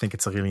Zeppelin, I think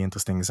it's a really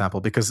interesting example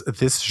because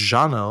this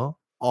genre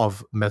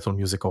of metal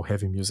music or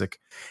heavy music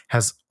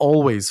has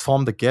always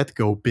from the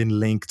get-go been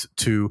linked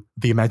to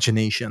the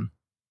imagination.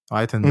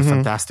 Right, and the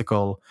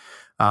fantastical,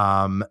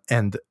 and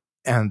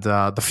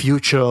the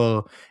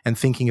future, and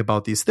thinking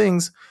about these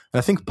things. And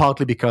I think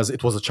partly because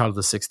it was a child of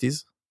the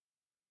 '60s,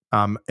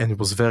 and it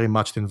was very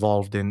much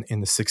involved in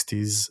the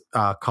 '60s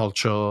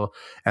culture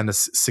and the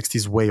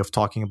 '60s way of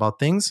talking about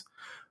things,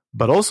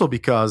 but also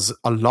because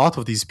a lot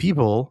of these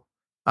people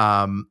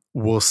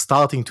were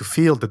starting to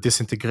feel the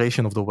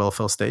disintegration of the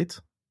welfare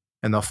state.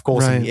 And of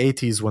course, in the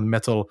 80s, when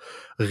metal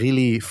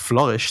really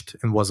flourished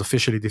and was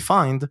officially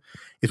defined,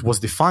 it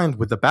was defined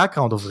with the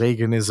background of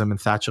Reaganism and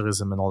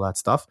Thatcherism and all that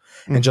stuff,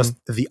 and just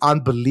the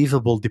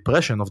unbelievable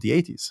depression of the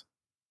 80s.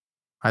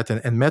 Right?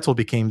 And metal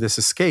became this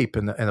escape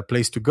and a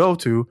place to go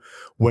to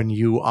when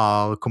you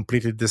are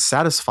completely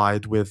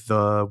dissatisfied with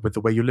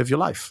the way you live your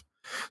life.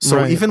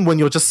 So even when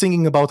you're just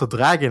singing about a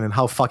dragon and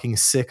how fucking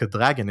sick a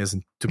dragon is,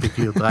 and to be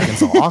clear,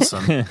 dragons are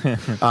awesome,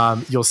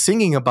 you're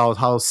singing about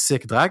how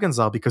sick dragons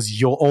are because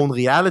your own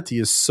reality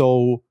is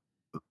so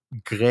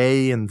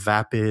gray and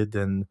vapid.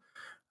 And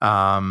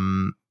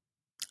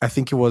I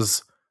think it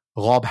was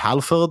Rob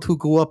Halford who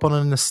grew up on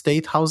an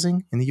estate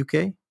housing in the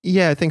UK.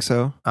 Yeah, I think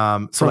so.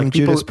 So from like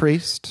Judas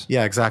Priest.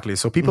 Yeah, exactly.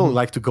 So people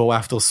like to go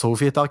after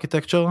Soviet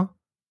architecture.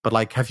 But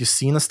like, have you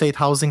seen a state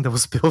housing that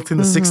was built in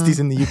the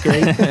 60s in the UK?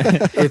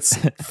 It's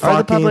fucking... Or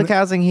the public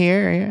housing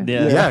here.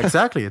 Yeah,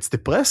 exactly. It's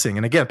depressing.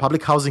 And again,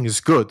 public housing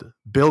is good.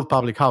 Build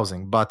public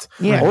housing. But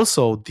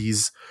also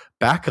these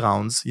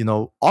backgrounds,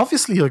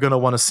 obviously you're going to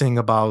want to sing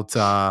about,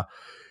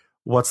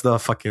 what's the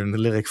fucking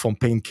lyric from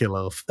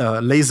Painkiller?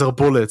 Laser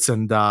bullets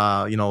and,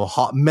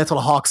 metal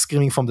hawks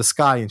screaming from the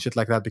sky and shit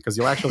like that, because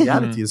your actual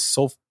reality is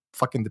so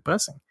fucking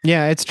depressing.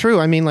 Yeah, it's true.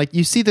 I mean, like,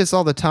 you see this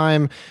all the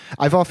time.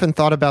 I've often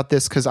thought about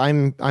this because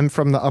I'm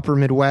from the upper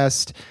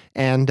Midwest,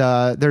 and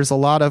there's a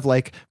lot of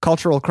like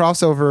cultural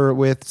crossover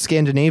with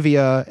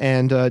Scandinavia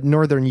and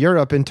Northern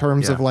Europe in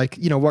terms of like,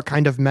 you know, what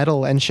kind of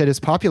metal and shit is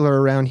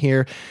popular around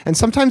here. And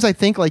sometimes I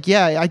think like,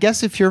 yeah, I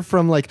guess if you're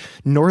from like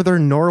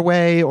Northern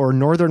Norway or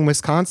Northern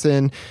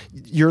Wisconsin,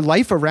 your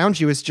life around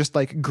you is just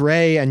like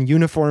gray and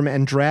uniform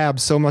and drab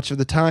so much of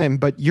the time,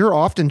 but you're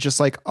often just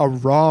like a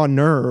raw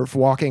nerve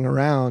walking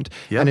around.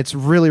 And it's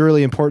really,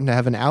 really important to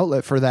have an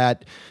outlet for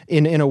that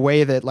in a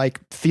way that like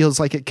feels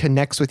like it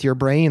connects with your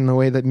brain the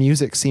way that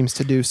music seems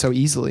to do so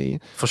easily.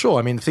 For sure.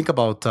 I mean, think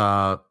about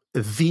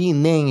the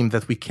name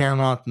that we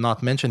cannot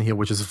not mention here,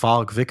 which is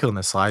Varg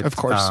Vikernes, right? Of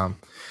course.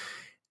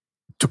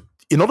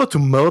 In order to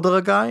murder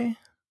a guy,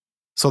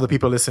 so the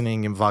people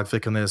listening in Varg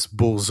Vikernes,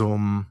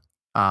 Burzum,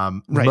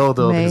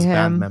 murdered his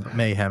band member,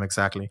 Mayhem,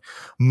 exactly.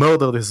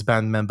 Murdered his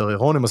band member,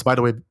 Hieronymus, by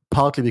the way,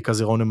 partly because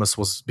Hieronymus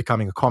was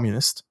becoming a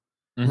communist.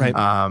 Right.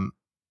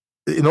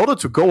 In order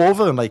to go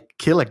over and like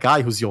kill a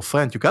guy who's your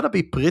friend, you gotta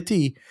be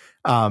pretty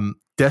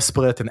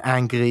desperate and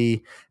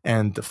angry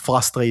and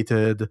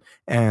frustrated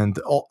and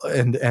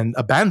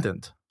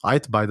abandoned,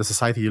 right, by the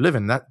society you live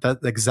in. That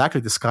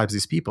exactly describes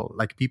these people,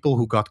 like people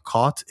who got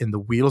caught in the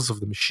wheels of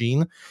the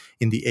machine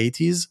in the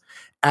 80s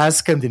as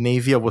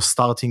Scandinavia was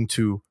starting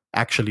to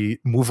actually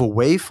move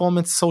away from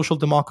its social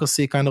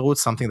democracy kind of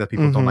roots, something that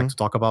people don't like to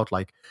talk about.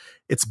 Like,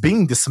 it's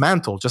being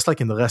dismantled, just like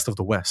in the rest of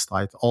the West,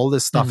 right? All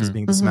this stuff is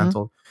being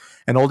dismantled.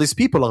 And all these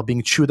people are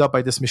being chewed up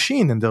by this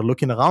machine, and they're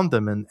looking around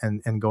them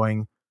and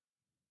going,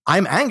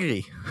 I'm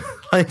angry.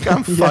 Like,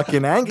 I'm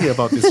fucking angry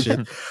about this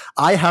shit.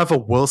 I have a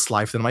worse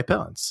life than my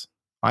parents,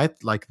 right?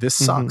 Like, this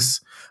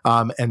sucks.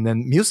 And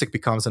then music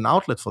becomes an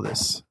outlet for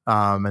this,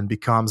 and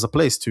becomes a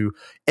place to,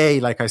 A,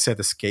 like I said,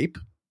 escape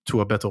to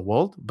a better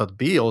world, but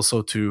B,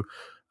 also to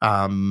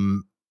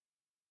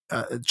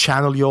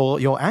channel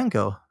your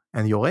anger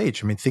and your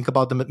rage. I mean, think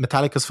about the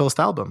Metallica's first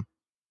album.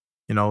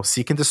 You know,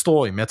 Seek and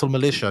Destroy, Metal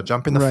Militia,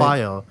 Jump in the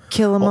Fire.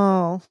 Kill them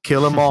all.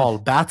 Kill them all,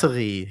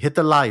 Battery, Hit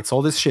the Lights,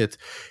 all this shit.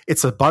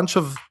 It's a bunch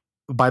of,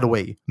 by the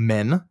way,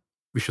 men.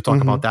 We should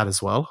talk about that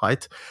as well,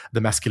 right?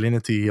 The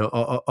masculinity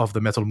of the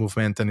metal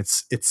movement and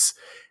its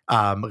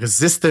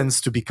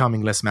resistance to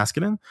becoming less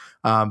masculine,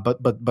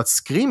 but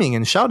screaming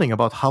and shouting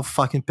about how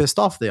fucking pissed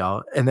off they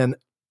are. And then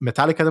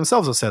Metallica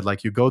themselves have said,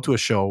 like, you go to a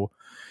show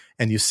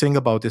and you sing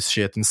about this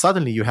shit, and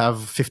suddenly you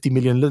have 50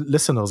 million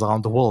listeners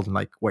around the world. And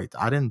like, wait,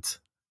 I didn't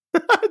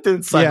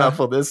sign up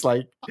for this.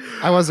 Like,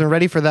 I wasn't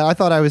ready for that. I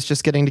thought I was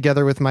just getting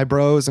together with my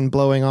bros and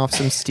blowing off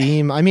some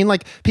steam. I mean,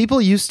 like,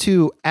 people used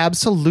to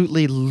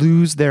absolutely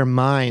lose their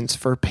minds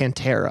for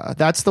Pantera.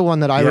 That's the one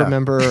that I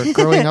remember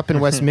growing up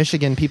in West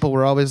Michigan. People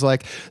were always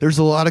like, there's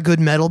a lot of good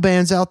metal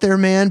bands out there,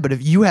 man, but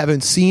if you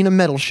haven't seen a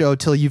metal show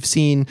till you've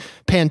seen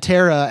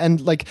Pantera. And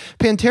like,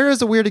 Pantera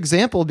is a weird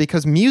example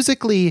because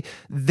musically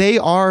they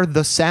are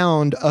the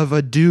sound of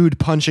a dude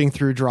punching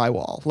through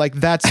drywall. Like,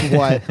 that's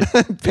what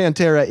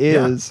Pantera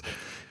is.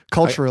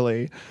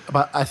 Culturally.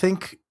 But I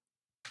think,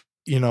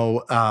 you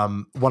know,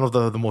 one of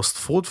the most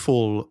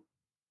fruitful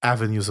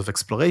avenues of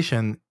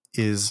exploration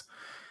is,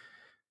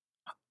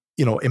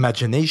 you know,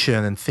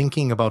 imagination and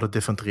thinking about a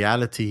different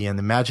reality and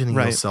imagining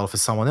yourself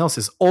as someone else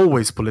is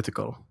always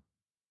political.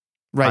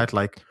 Right?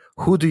 Like,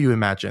 who do you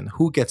imagine?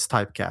 Who gets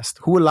typecast?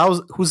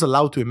 Who's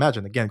allowed to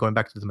imagine? Again, going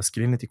back to the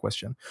masculinity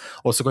question.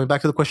 Also going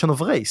back to the question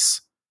of race.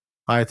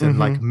 Right, and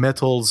like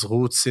metal's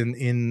roots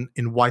in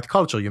white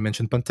culture. You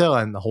mentioned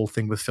Pantera and the whole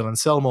thing with Phil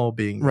Anselmo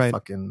being a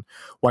fucking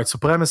white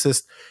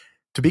supremacist.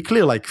 To be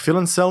clear, like, Phil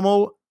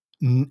Anselmo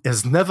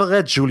has never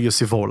read Julius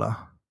Evola,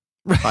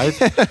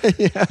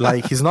 right?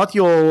 Like, he's not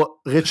your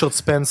Richard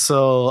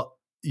Spencer,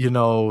 you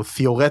know,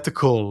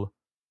 theoretical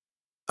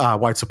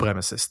white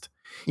supremacist.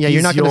 Yeah,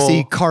 you're not going to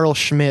see Carl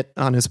Schmitt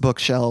on his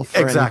bookshelf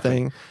or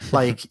anything.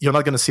 Like, you're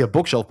not going to see a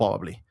bookshelf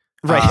probably.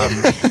 Right.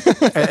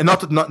 And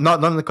not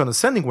in a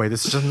condescending way.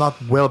 This is just not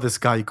where this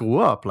guy grew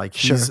up. Like,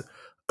 he's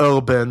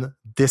urban,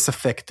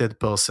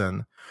 disaffected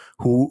person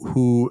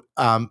who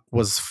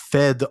was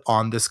fed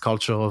on this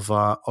culture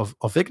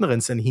of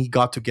ignorance, and he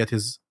got to get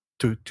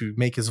to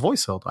make his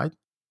voice heard, right?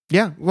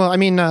 Yeah, well, I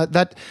mean,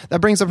 that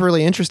brings up a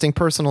really interesting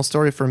personal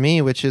story for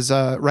me, which is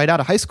right out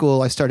of high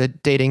school, I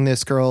started dating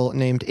this girl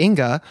named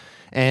Inga,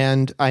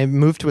 and I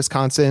moved to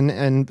Wisconsin,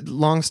 and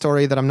long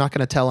story that I'm not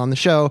going to tell on the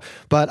show,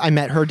 but I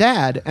met her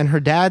dad, and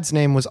her dad's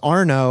name was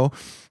Arno,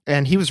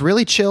 and he was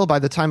really chill by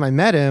the time I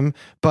met him,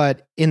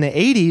 but in the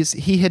 80s,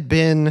 he had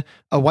been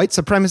a white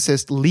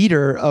supremacist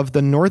leader of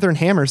the Northern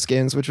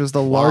Hammerskins, which was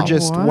the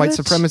largest white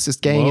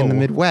supremacist gang in the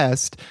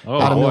Midwest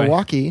out of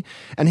Milwaukee.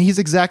 And he's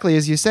exactly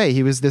as you say.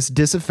 He was this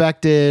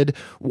disaffected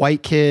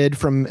white kid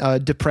from a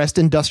depressed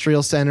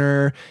industrial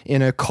center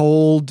in a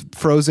cold,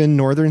 frozen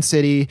northern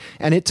city.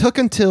 And it took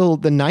until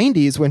the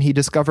 90s when he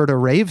discovered a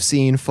rave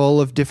scene full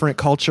of different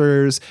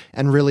cultures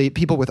and really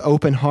people with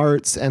open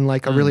hearts and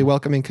like a really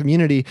welcoming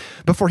community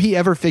before before he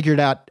ever figured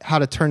out how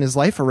to turn his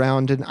life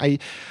around. And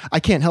I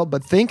can't help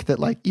but think that,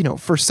 like, you know,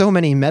 for so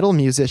many metal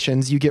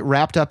musicians, you get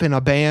wrapped up in a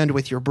band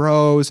with your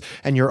bros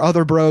and your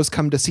other bros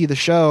come to see the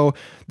show.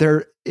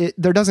 There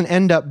doesn't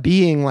end up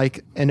being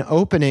like an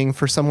opening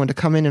for someone to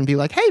come in and be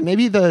like, hey,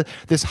 maybe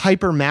this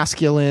hyper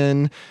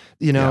masculine,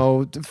 you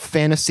know,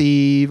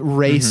 fantasy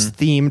race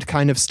themed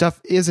kind of stuff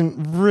isn't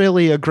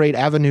really a great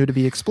avenue to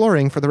be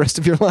exploring for the rest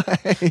of your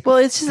life. Well,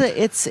 it's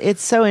just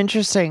it's so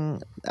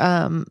interesting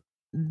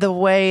the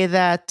way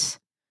that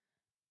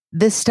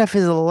this stuff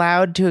is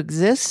allowed to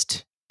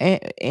exist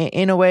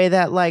in a way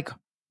that like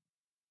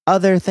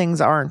other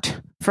things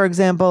aren't. For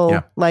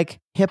example,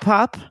 like hip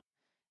hop.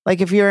 Like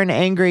if you're an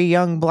angry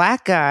young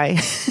black guy,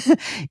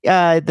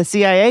 the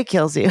CIA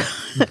kills you.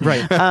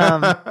 Right.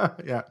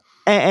 Yeah.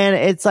 And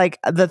it's like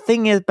the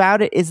thing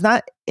about it is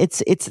not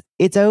it's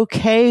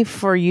okay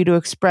for you to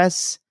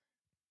express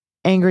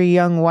angry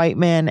young white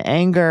man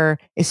anger,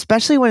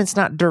 especially when it's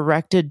not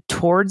directed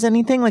towards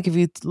anything. Like if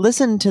you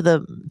listen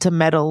to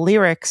metal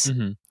lyrics,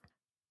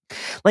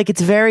 like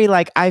it's very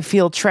like, I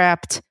feel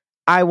trapped,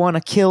 I want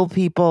to kill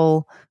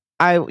people,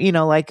 I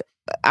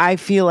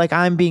feel like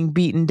I'm being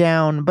beaten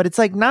down, but it's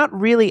like not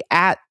really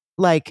at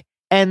like,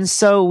 and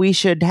so we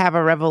should have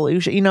a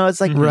revolution. You know, it's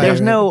like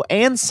there's no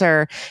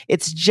answer.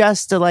 It's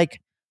just a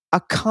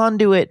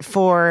conduit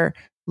for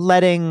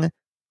letting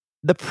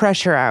the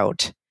pressure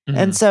out.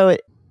 And so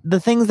the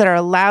things that are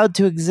allowed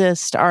to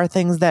exist are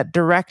things that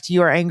direct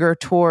your anger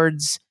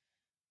towards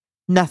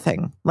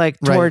nothing, like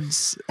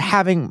towards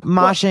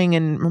moshing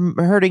and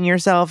hurting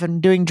yourself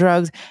and doing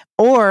drugs,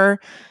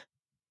 or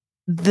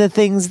the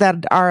things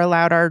that are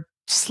allowed are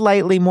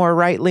slightly more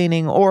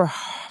right-leaning or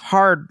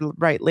hard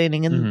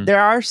right-leaning. And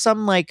there are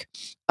some like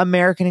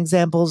American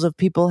examples of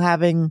people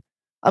having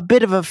a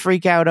bit of a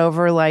freak out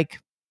over like,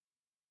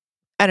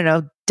 I don't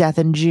know, Death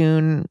in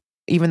June,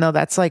 even though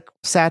that's like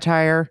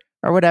satire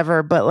or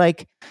whatever. But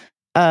like,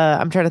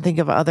 I'm trying to think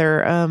of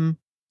other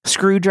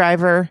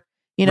Screwdriver,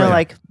 you know,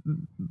 like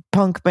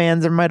punk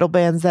bands or metal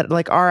bands that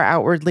like are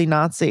outwardly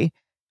Nazi,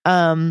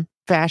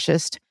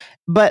 fascist.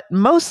 But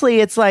mostly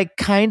it's like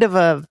kind of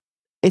a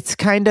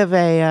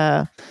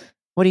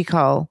what do you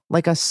call,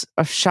 like a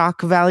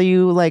shock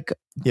value like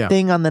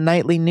thing on the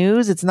nightly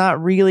news. It's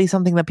not really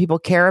something that people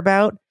care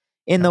about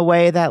in the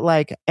way that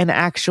like an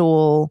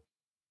actual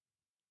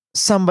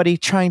somebody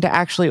trying to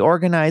actually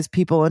organize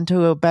people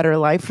into a better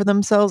life for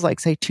themselves, like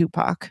say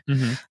Tupac.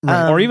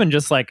 Or even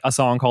just like a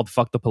song called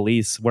Fuck the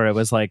Police, where it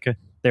was like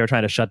they were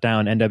trying to shut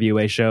down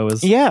NWA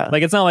shows. Yeah.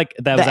 Like it's not like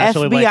that was the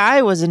actually FBI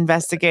like, was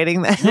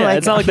investigating that. Yeah, like,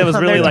 it's not like that was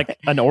really like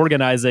an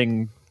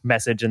organizing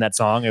message in that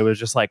song. It was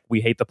just like, we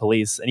hate the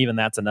police, and even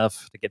that's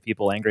enough to get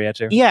people angry at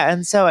you. Yeah.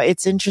 And so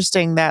it's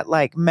interesting that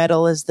like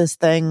metal is this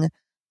thing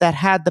that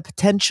had the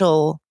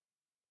potential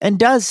and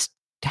does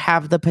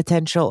have the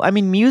potential. I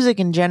mean, music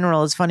in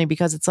general is funny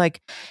because it's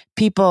like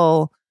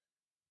people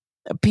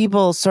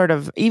sort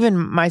of, even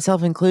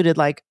myself included,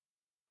 like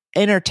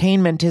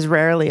entertainment is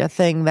rarely a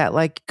thing that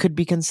like could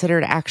be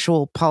considered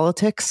actual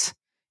politics.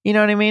 You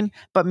know what I mean?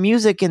 But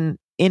music in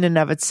and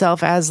of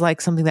itself as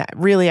like something that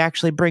really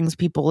actually brings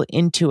people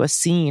into a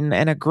scene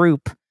and a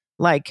group,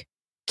 like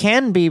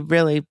can be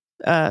really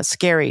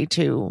scary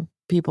to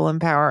people in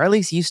power, or at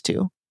least used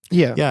to.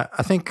 Yeah.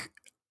 I think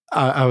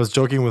I was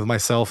joking with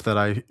myself that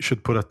I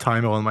should put a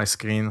timer on my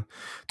screen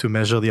to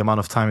measure the amount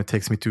of time it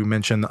takes me to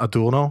mention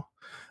Adorno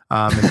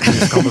in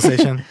this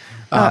conversation.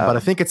 But I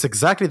think it's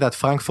exactly that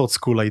Frankfurt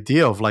School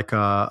idea of like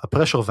a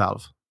pressure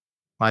valve,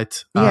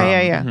 right?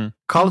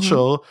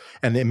 Culture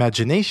and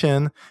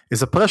imagination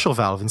is a pressure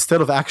valve. Instead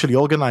of actually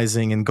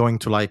organizing and going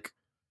to like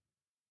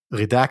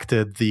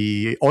redacted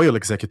the oil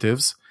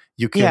executives,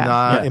 you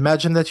can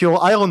imagine that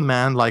you're Iron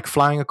Man, like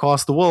flying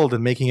across the world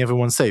and making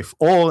everyone safe.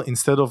 Or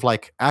instead of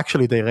like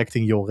actually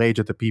directing your rage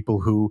at the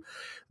people who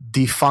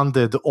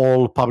defunded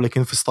all public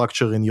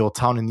infrastructure in your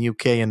town in the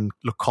UK and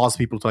caused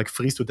people to like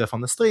freeze to death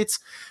on the streets,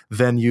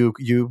 then you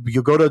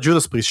go to a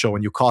Judas Priest show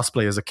and you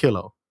cosplay as a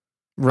killer.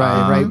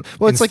 Right.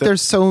 Well, it's like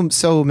there's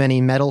so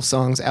many metal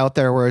songs out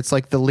there where it's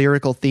like the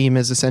lyrical theme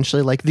is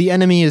essentially like, the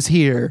enemy is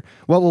here,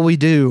 what will we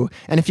do?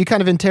 And if you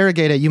kind of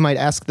interrogate it, you might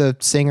ask the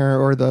singer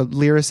or the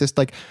lyricist,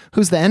 like,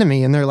 who's the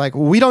enemy? And they're like,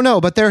 we don't know,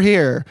 but they're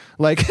here.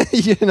 Like,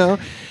 you know,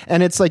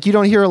 and it's like, you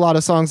don't hear a lot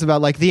of songs about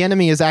like the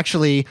enemy is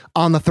actually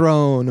on the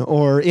throne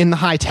or in the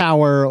high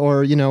tower,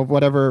 or, you know,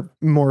 whatever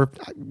more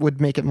would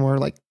make it more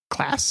like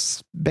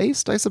class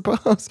based, I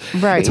suppose.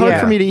 Right. It's hard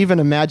for me to even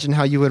imagine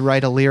how you would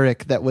write a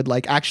lyric that would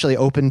like actually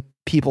open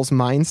people's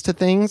minds to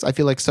things. I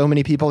feel like so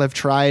many people have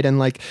tried, and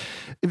like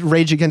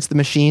Rage Against the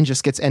Machine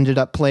just gets ended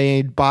up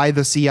played by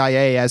the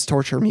CIA as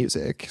torture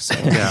music. So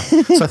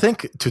So I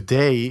think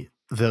today,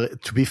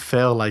 to be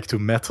fair, like to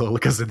metal,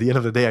 because at the end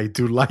of the day, I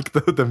do like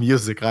the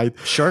music, right?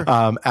 Sure.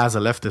 As a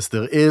leftist,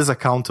 there is a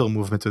counter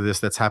movement to this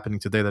that's happening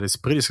today that is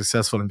pretty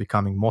successful and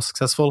becoming more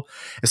successful,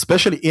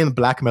 especially in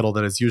black metal,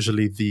 that is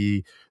usually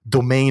the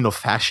domain of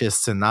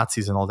fascists and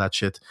Nazis and all that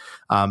shit.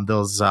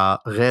 There's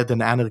red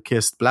and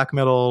anarchist black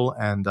metal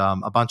and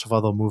a bunch of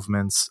other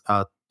movements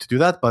to do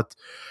that. But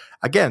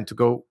again, to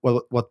go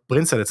what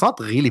Bryn said, it's not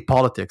really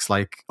politics.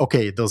 Like,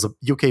 okay, there's a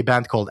UK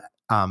band called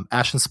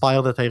Ash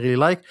Inspire that I really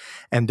like,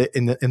 and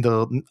in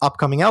the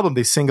upcoming album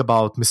they sing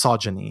about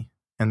misogyny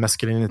and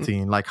masculinity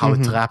and like how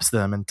it traps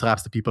them and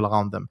traps the people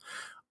around them.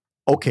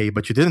 Okay,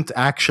 but you didn't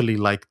actually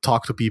like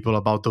talk to people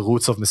about the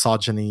roots of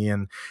misogyny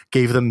and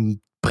gave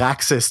them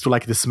praxis to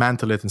like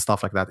dismantle it and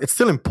stuff like that. It's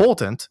still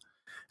important,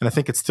 and I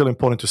think it's still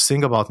important to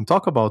sing about and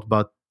talk about,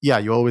 but yeah,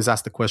 you always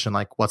ask the question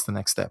like, what's the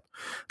next step?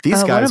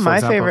 These guys,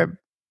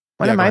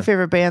 one of my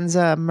favorite bands,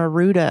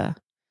 Maruda,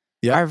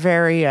 are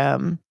very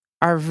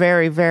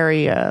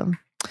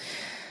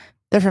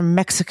they're from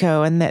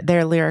Mexico, and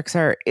their lyrics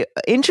are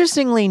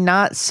interestingly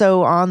not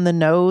so on the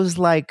nose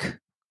like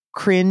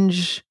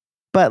cringe,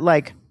 but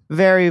like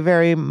very,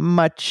 very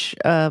much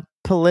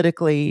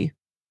politically.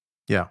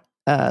 Yeah.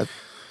 I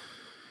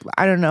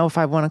don't know if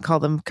I want to call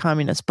them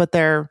communists, but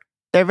they're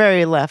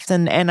very left,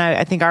 and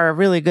I think are a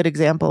really good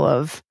example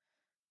of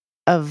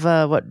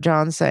what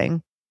John's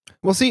saying.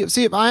 Well,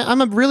 see,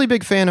 I'm a really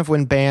big fan of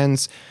when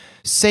bands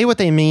say what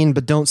they mean,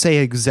 but don't say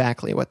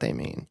exactly what they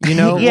mean. You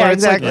know? Yeah,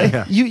 exactly.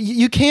 Like,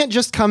 you can't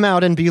just come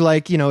out and be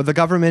like, you know, the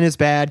government is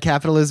bad,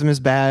 capitalism is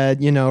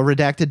bad, you know,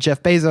 redacted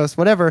Jeff Bezos,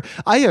 whatever.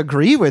 I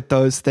agree with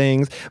those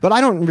things, but I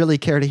don't really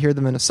care to hear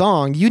them in a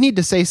song. You need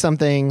to say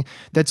something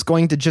that's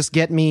going to just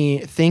get me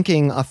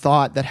thinking a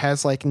thought that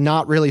has like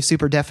not really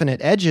super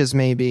definite edges,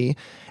 maybe.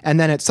 And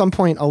then at some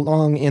point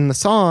along in the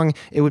song,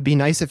 it would be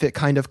nice if it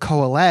kind of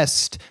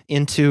coalesced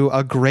into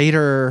a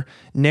greater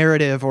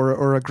narrative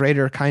or a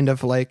greater kind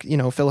of like, you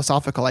know,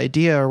 philosophical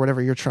idea or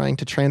whatever you're trying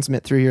to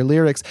transmit through your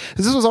lyrics.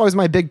 This was always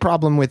my big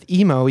problem with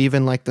emo,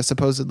 even like the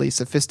supposedly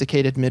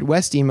sophisticated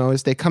Midwest emo,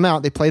 is they come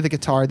out, they play the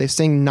guitar, they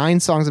sing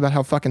 9 songs about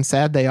how fucking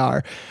sad they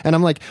are. And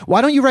I'm like,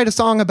 why don't you write a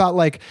song about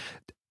like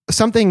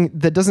something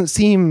that doesn't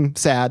seem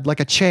sad, like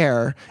a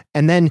chair,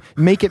 and then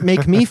make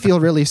me feel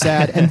really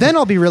sad, and then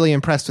I'll be really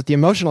impressed with the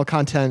emotional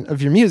content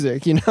of your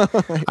music, you know?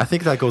 I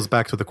think that goes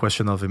back to the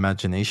question of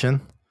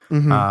imagination.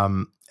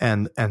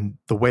 And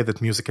the way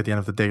that music at the end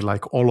of the day,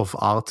 like all of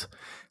art,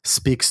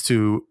 speaks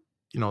to,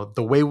 you know,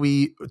 the way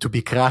we, to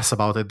be crass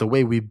about it, the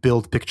way we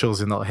build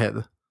pictures in our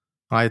head,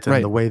 right?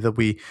 And the way that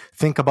we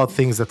think about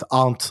things that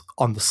aren't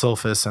on the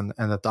surface and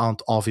that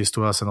aren't obvious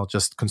to us and are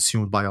just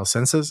consumed by our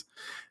senses.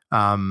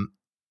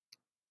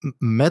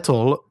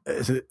 Metal,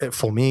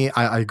 for me,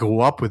 I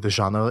grew up with the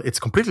genre. It's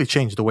completely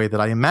changed the way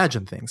that I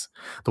imagine things,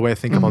 the way I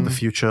think about the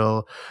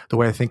future, the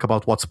way I think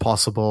about what's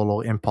possible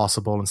or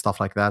impossible and stuff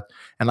like that.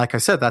 And like I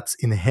said, that's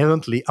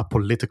inherently a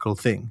political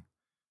thing.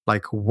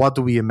 Like, what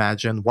do we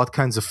imagine? What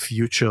kinds of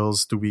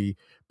futures do we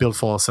build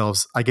for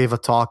ourselves? I gave a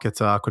talk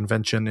at a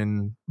convention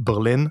in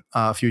Berlin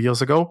a few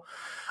years ago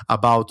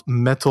about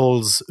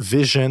metal's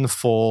vision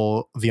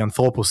for the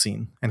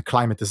Anthropocene and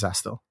climate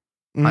disaster.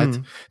 Right?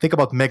 Think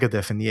about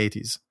Megadeth in the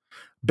 80s.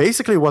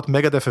 Basically, what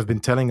Megadeth have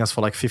been telling us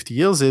for like 50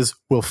 years is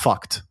we're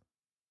fucked.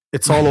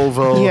 It's all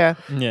over. Yeah.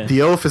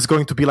 The earth is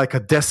going to be like a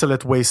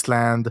desolate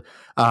wasteland.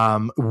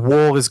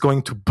 War is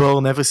going to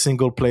burn every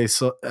single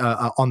place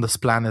on this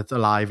planet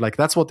alive. Like,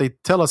 that's what they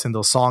tell us in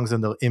their songs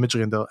and their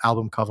imagery and their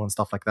album cover and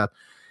stuff like that.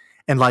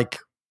 And like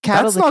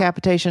cattle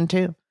decapitation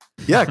too.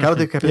 Yeah, cattle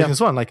decapitation is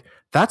one. Like,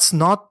 that's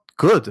not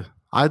good.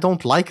 I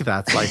don't like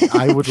that. Like,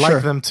 I would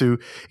like them to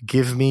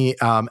give me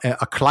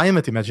a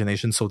climate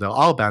imagination. So there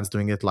are bands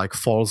doing it, like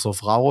Falls of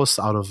Rauros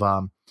out of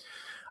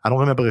I don't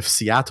remember if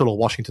Seattle or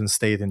Washington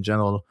State in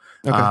general,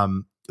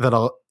 that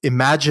are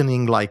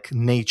imagining like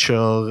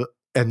nature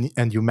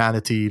and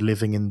humanity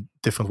living in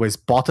different ways.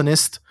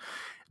 Botanist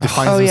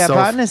defines himself.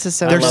 Botanist is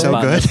they're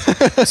so good.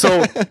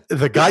 So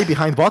the guy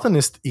behind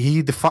Botanist,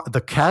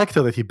 the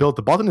character that he built,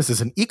 the Botanist,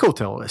 is an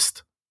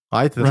eco-terrorist.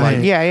 Right? That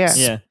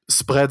like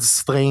spreads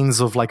strains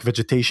of like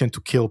vegetation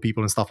to kill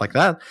people and stuff like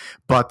that.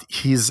 But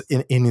he's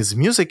in his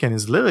music and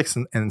his lyrics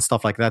and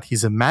stuff like that,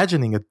 he's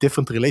imagining a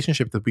different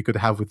relationship that we could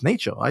have with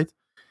nature, right?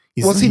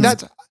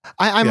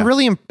 I'm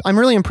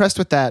really impressed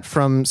with that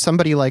from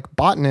somebody like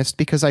Botanist,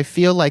 because I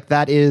feel like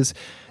that is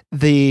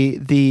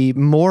the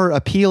more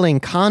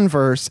appealing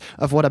converse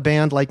of what a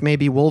band like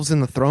maybe Wolves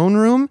in the Throne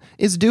Room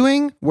is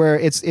doing, where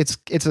it's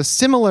a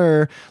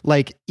similar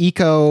like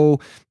eco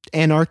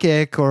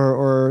anarchic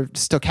or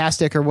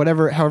stochastic or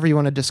whatever, however you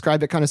want to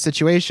describe it, kind of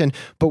situation.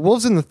 But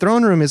Wolves in the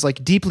Throne Room is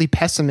like deeply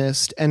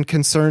pessimist and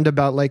concerned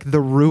about like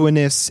the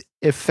ruinous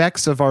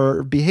effects of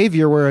our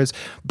behavior, whereas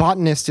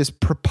Botanist is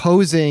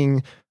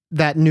proposing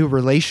that new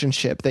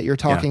relationship that you're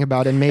talking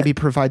about and maybe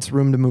provides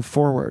room to move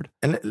forward.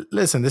 And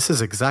listen, this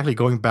is exactly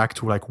going back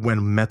to like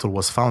when metal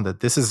was founded.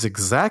 This is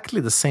exactly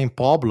the same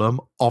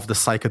problem of the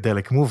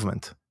psychedelic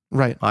movement.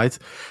 Right.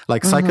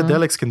 Like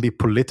psychedelics can be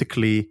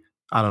politically,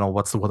 I don't know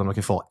what's the word I'm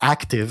looking for,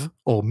 active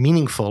or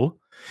meaningful.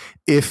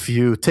 If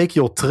you take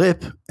your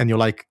trip and you're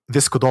like,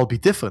 this could all be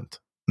different,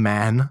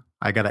 man.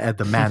 I got to add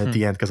the man at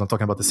the end because I'm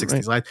talking about the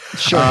 60s, right?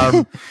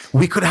 Sure.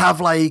 We could have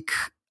like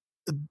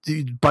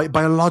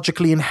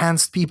biologically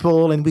enhanced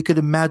people, and we could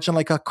imagine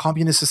like a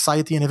communist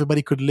society, and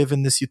everybody could live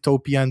in this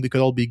utopia, and we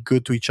could all be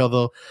good to each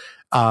other.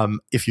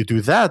 If you do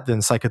that, then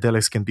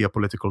psychedelics can be a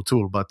political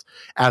tool. But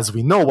as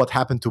we know, what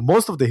happened to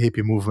most of the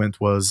hippie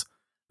movement was,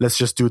 let's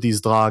just do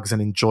these drugs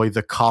and enjoy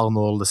the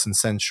carnal, the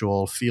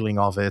sensual feeling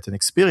of it and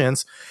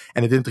experience.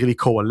 And it didn't really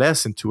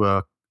coalesce into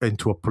a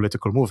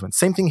political movement.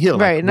 Same thing here.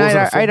 Right. Like,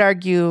 And I'd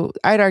argue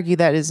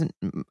that is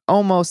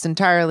almost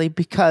entirely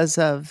because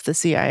of the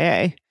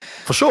CIA.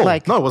 For sure.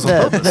 Like no, it was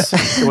on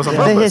purpose. It was on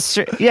purpose.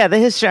 The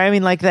history. I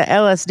mean, like the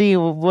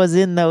LSD was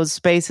in those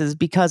spaces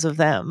because of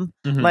them.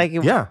 Mhm. Like,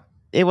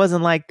 it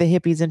wasn't like the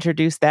hippies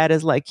introduced that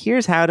as like,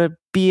 here's how to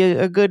be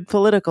a good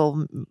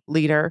political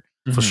leader.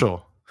 For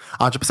sure.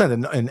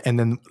 100%. And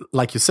then,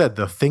 like you said,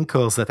 the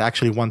thinkers that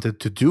actually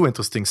wanted to do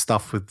interesting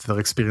stuff with their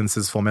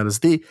experiences from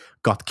LSD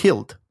got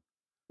killed.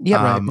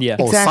 Yeah,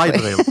 or exactly.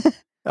 side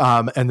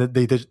rail. And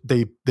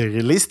they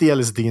released the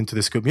LSD into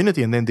this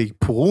community, and then they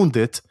pruned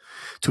it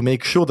to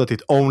make sure that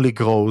it only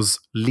grows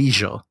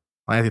leisure.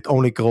 Right? It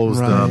only grows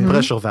the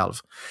pressure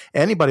valve.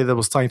 Anybody that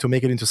was trying to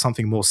make it into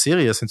something more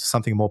serious, into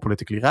something more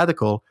politically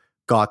radical,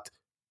 got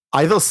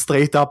either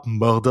straight up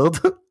murdered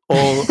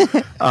or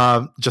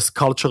just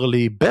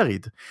culturally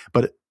buried.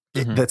 But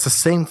that's the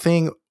same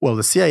thing. Well,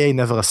 the CIA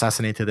never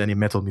assassinated any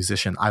metal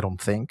musician, I don't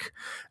think.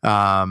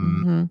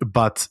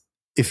 But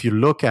if you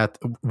look at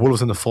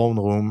Wolves in the Throne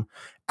Room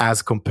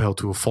as compared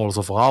to Falls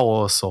of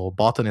Rauros or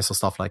Botanist or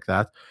stuff like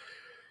that,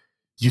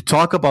 you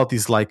talk about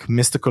these like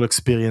mystical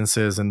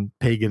experiences and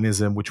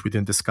paganism, which we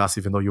didn't discuss,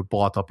 even though you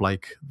brought up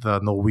like the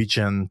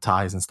Norwegian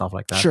ties and stuff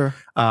like that. Sure.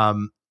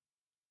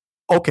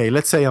 Okay,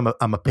 let's say I'm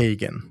a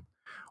pagan.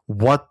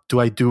 What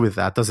do I do with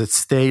that? Does it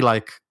stay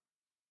like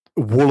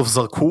wolves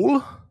are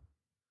cool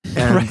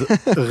and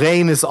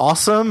rain is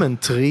awesome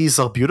and trees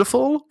are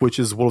beautiful, which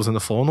is Wolves in the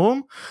Throne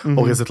Room?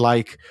 Or is it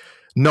like,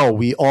 no,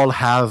 we all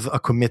have a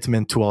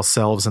commitment to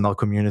ourselves and our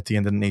community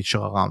and the nature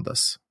around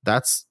us?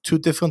 That's two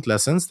different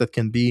lessons that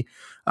can be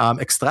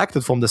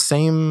extracted from the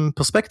same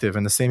perspective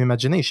and the same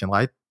imagination,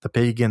 right? The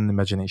pagan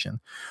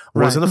imagination.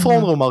 Whereas in the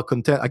Throne Room are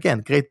content, again,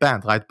 great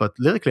band, right? But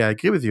lyrically, I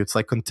agree with you. It's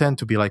like content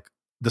to be like,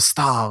 the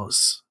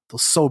stars, they're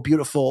so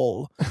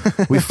beautiful.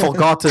 We've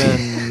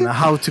forgotten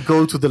how to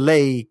go to the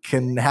lake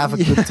and have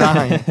a good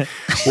time.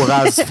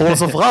 Whereas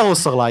Falls of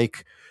Rauros are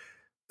like,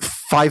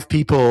 5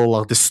 people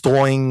are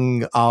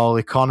destroying our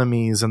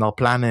economies and our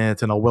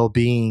planet and our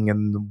well-being,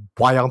 and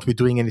why aren't we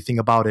doing anything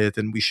about it?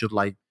 And we should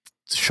like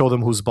show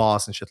them who's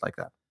boss and shit like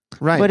that.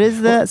 Right. What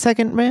is the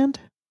second band?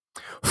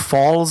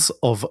 Falls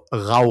of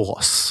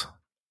Rauros.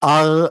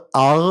 Rauros.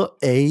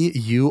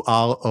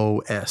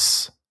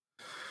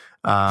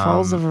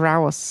 Falls of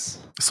Rauros.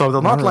 So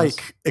they're not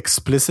like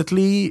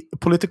explicitly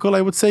political,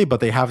 I would say, but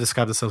they have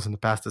described themselves in the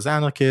past as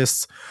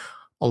anarchists,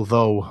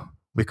 although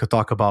we could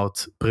talk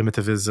about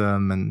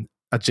primitivism and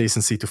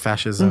adjacency to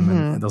fascism,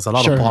 and there's a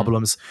lot of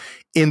problems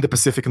in the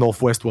Pacific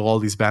Northwest where all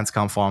these bands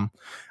come from.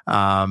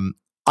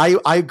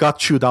 I got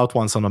chewed out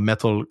once on a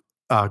metal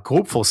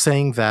group for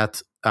saying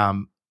that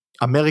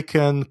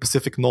American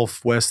Pacific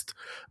Northwest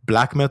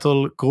black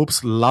metal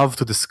groups love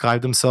to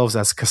describe themselves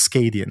as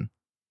Cascadian.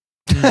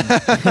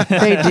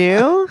 They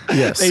do?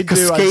 Yes, They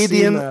do.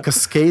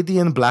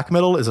 Cascadian black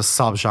metal is a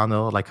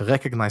subgenre, like a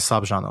recognized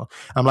subgenre.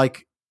 I'm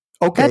like,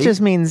 okay.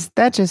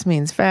 That just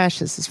means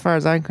fascist as far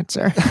as I'm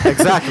concerned.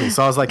 Exactly.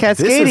 So I was like,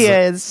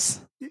 Cascadia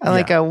is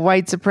like a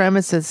white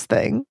supremacist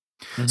thing.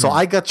 So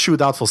I got chewed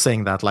out for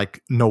saying that.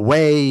 Like, no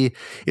way.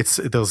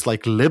 There's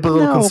like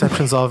liberal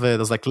conceptions of it.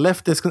 There's like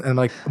leftist, and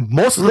like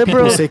most of the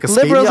people who say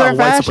Cascadia are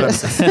white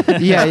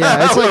supremacists. Yeah.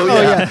 It's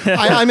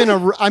like,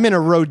 I'm in a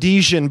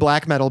Rhodesian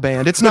black metal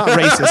band. It's not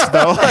racist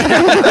though.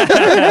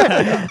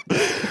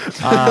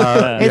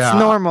 It's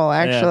normal,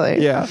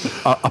 actually. Yeah.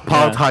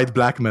 Apartheid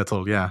black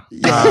metal. Yeah.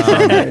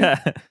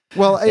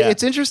 Well,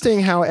 it's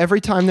interesting how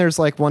every time there's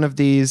like one of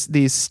these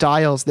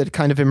styles that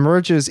kind of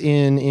emerges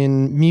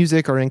in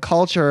music or in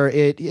culture,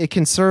 it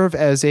can serve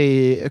as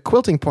a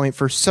quilting point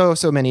for so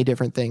many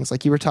different things.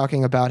 Like you were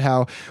talking about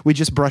how we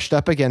just brushed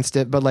up against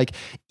it, but like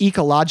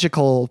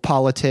ecological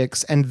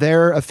politics and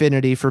their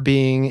affinity for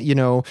being,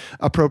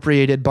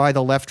 appropriated by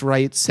the left,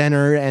 right,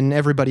 center, and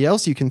everybody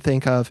else you can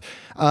think of.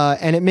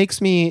 And it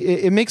makes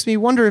me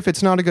wonder if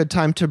it's not a good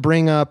time to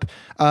bring up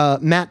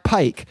Matt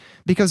Pike.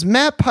 Because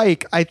Matt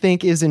Pike, I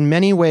think, is in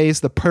many ways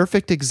the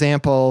perfect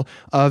example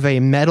of a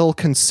metal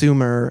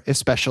consumer,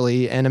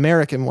 especially an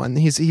American one.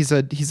 He's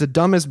a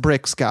dumb as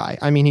bricks guy.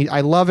 I mean,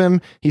 I love him.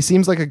 He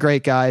seems like a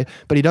great guy,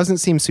 but he doesn't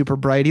seem super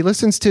bright. He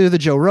listens to the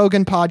Joe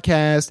Rogan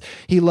podcast.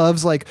 He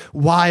loves like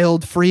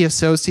wild, free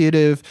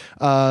associative,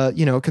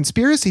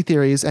 conspiracy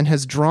theories, and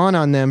has drawn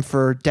on them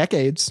for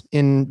decades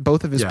in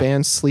both of his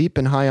bands, Sleep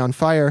and High on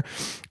Fire.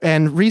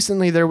 And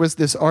recently there was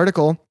this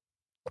article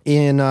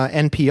in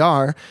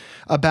NPR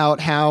about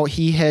how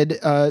he had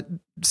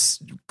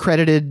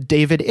credited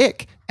David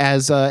Icke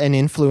as an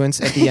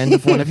influence at the end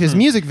of one of his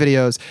music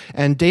videos.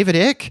 And David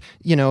Icke,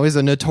 is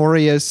a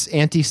notorious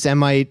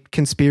anti-Semite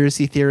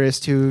conspiracy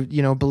theorist who,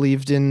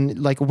 believed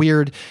in like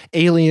weird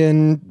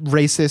alien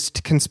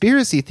racist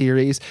conspiracy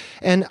theories.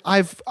 And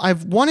I've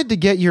wanted to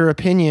get your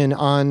opinion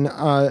on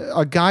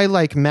a guy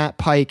like Matt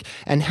Pike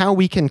and how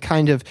we can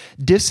kind of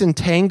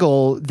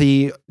disentangle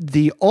the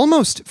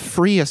almost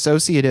free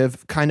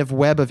associative kind of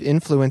web of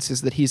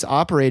influences that he's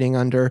operating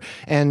under,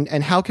 and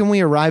how can we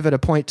arrive at a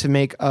point to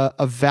make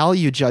a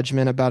value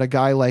judgment about a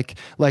guy like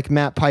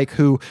Matt Pike,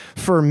 who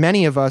for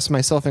many of us,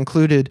 myself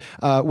included,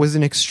 was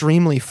an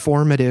extremely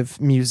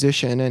formative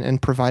musician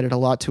and provided a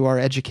lot to our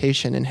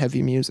education in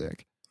heavy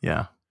music.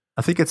 Yeah,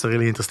 I think it's a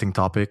really interesting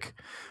topic.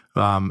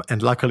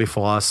 And luckily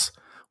for us,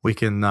 we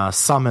can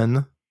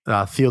summon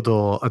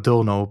Theodor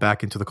Adorno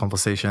back into the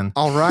conversation.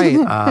 All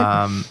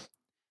right.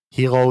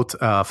 He wrote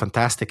a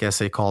fantastic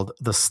essay called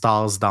The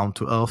Stars Down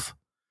to Earth,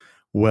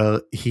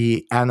 where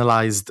he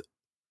analyzed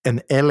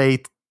an LA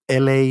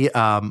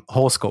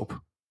horoscope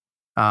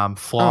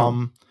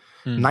from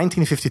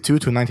 1952 to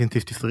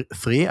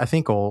 1953, I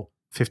think, or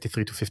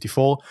 53 to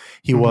 54.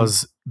 He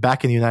was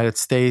back in the United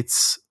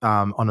States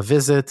on a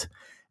visit,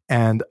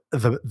 and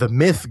the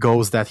myth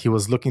goes that he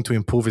was looking to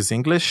improve his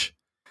English,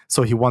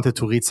 so he wanted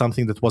to read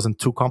something that wasn't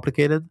too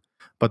complicated,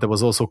 but that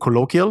was also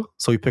colloquial,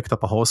 so he picked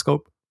up a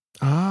horoscope.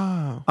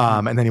 Oh.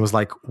 And then he was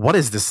like, what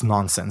is this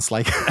nonsense?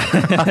 Like,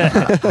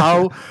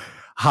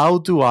 how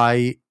do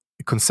I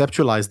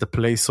conceptualize the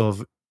place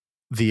of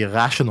the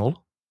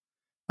irrational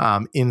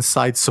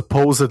inside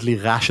supposedly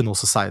rational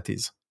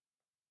societies?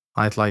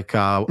 Right? Like,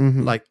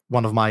 like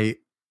one of my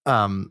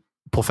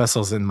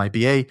professors in my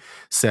BA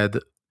said,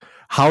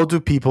 how do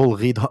people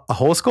read a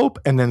horoscope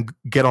and then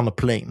get on a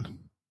plane?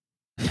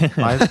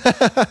 Right?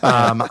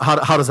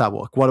 How does that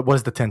work? What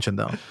is the tension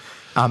there?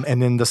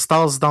 And in The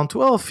Stars Down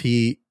to Earth,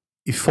 he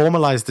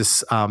formalized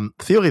this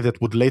theory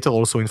that would later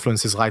also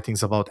influence his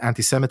writings about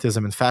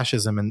anti-Semitism and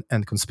fascism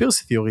and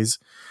conspiracy theories,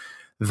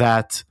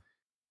 that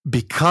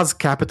because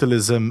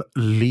capitalism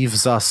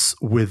leaves us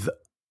with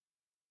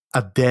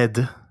a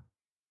dead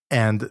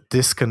and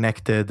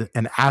disconnected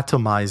and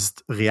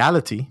atomized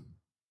reality,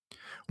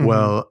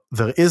 where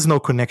there is no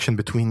connection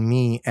between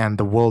me and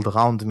the world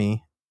around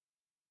me,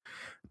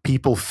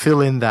 people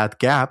fill in that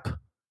gap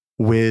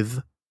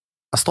with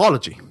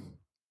astrology,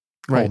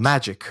 or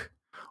magic,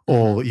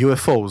 or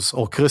UFOs,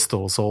 or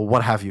crystals, or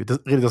what have you.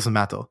 It really doesn't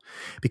matter,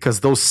 because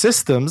those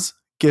systems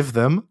give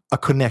them a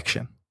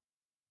connection,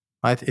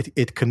 right?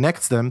 It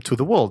connects them to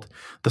the world.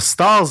 The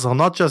stars are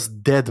not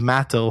just dead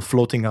matter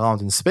floating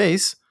around in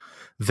space.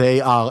 They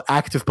are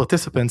active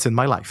participants in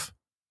my life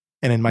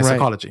and in my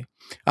psychology.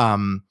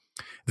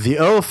 The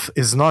earth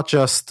is not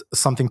just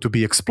something to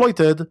be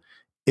exploited.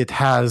 It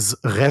has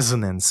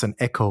resonance and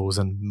echoes,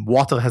 and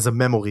water has a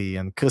memory,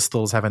 and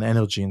crystals have an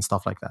energy and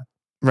stuff like that.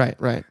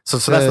 Right. So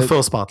that's the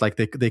first part. Like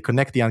they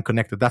connect the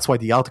unconnected. That's why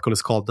the article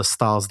is called The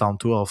Stars Down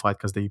to Earth, right?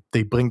 Because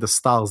they bring the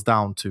stars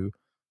down to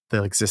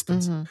their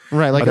existence.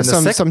 Right, like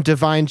some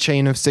divine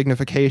chain of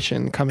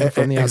signification coming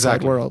from the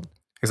outside world.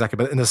 Exactly.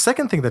 But in the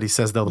second thing that he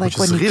says, though, like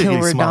which is really,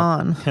 really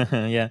smart.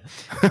 Yeah.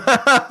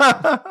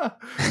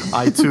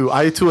 I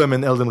too am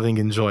an Elden Ring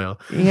enjoyer.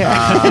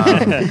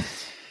 Yeah.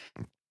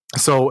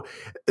 So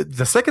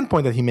the second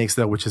point that he makes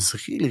there, which is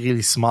really,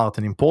 really smart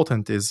and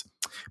important, is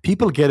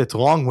people get it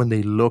wrong when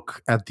they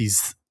look at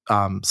these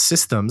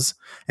systems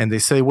and they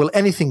say, well,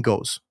 anything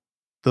goes.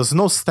 There's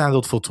no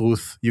standard for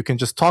truth. You can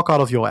just talk out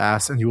of your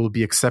ass and you will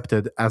be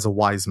accepted as a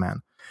wise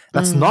man.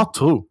 That's not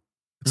true.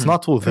 It's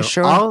not true.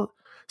 There are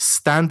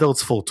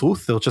standards for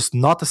truth. They're just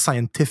not the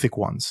scientific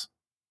ones.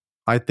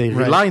 Right? They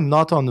rely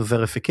not on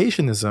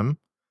verificationism.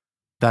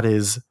 That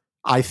is,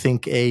 I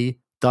think A,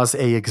 does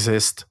A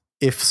exist?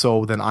 If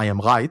so, then I am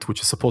right,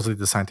 which is supposedly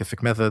the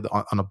scientific method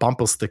on a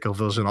bumper sticker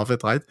version of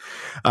it, right?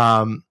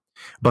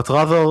 But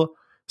rather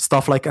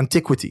stuff like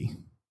antiquity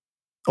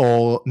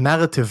or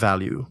narrative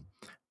value,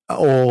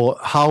 or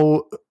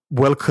how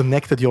well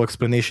connected your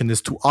explanation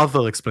is to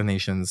other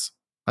explanations.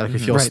 Like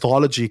if your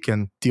astrology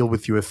can deal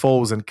with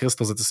UFOs and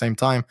crystals at the same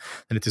time,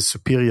 then it is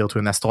superior to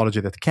an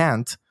astrology that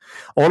can't.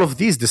 All of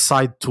these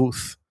decide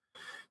truth.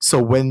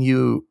 So when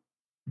you,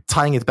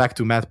 tying it back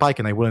to Matt Pike,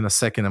 and I will in a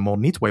second, a more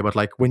neat way, but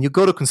like when you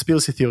go to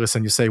conspiracy theorists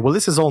and you say, well,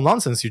 this is all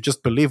nonsense, you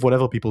just believe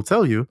whatever people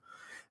tell you,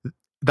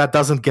 that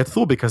doesn't get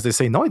through, because they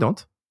say, no, I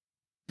don't.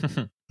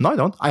 No, I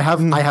don't. I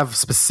have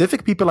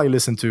specific people I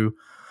listen to.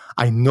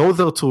 I know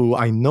they're true.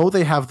 I know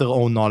they have their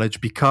own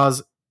knowledge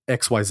because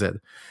XYZ.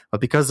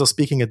 But because they're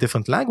speaking a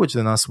different language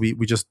than us, we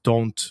just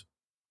don't,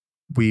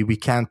 we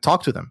can't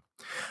talk to them.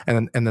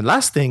 And the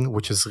last thing,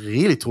 which is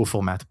really true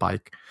for Matt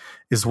Pike,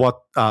 is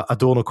what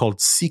Adorno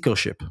called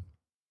seekership.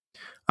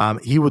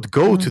 He would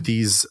go to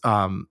these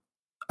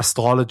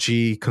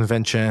astrology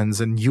conventions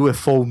and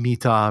UFO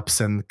meetups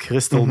and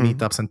crystal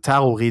meetups and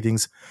tarot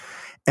readings,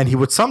 and he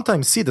would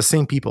sometimes see the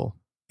same people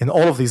in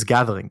all of these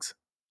gatherings.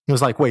 He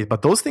was like, wait,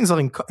 but those things are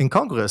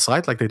incongruous,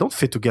 right? Like they don't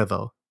fit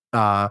together.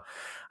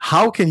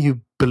 How can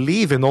you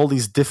believe in all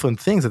these different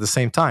things at the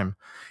same time?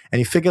 And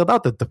he figured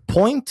out that the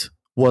point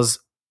was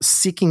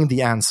seeking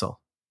the answer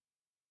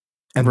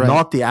and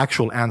not the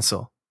actual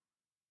answer.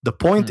 The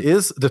point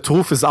is the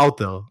truth is out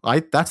there,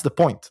 right? That's the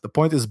point. The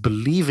point is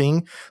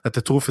believing that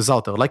the truth is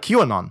out there. Like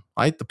QAnon,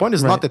 right? The point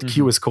is not that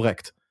Q is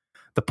correct.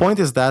 The point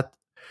is that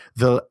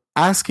they're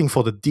asking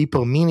for the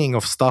deeper meaning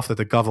of stuff that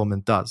the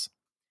government does.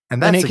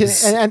 And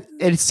that's and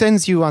it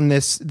sends you on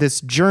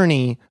this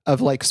journey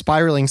of like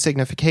spiraling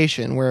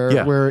signification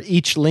where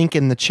each link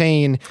in the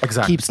chain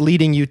keeps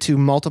leading you to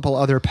multiple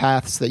other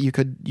paths that you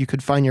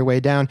could find your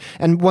way down.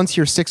 And once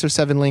you're 6 or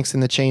 7 links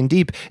in the chain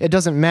deep, it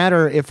doesn't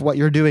matter if what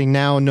you're doing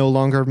now no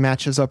longer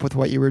matches up with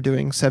what you were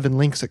doing 7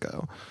 links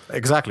ago.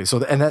 Exactly. So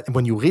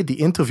when you read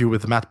the interview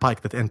with Matt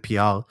Pike that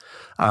NPR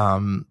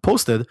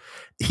posted,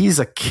 he's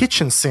a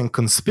kitchen sink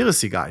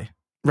conspiracy guy.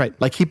 Right.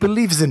 Like he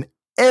believes in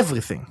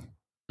everything.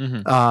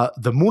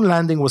 The moon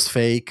landing was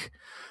fake.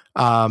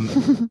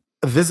 I'm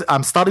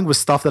starting with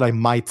stuff that I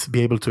might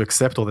be able to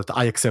accept or that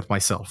I accept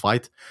myself,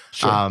 right?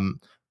 Sure.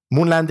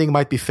 Moon landing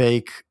might be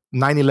fake.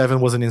 9/11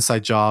 was an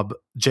inside job.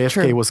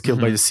 JFK was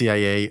killed by the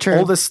CIA.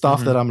 All this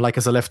stuff that I'm like,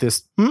 as a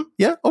leftist,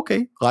 yeah,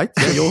 okay, right?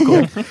 Yeah, you're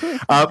correct.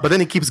 But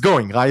then it keeps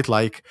going, right?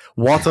 Like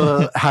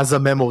water has a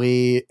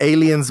memory.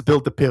 Aliens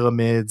built the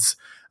pyramids,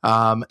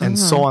 and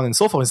so on and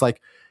so forth. It's like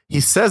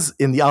he says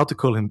in the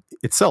article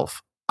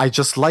itself, I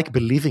just like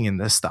believing in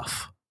this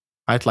stuff,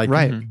 right? Like,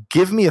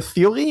 give me a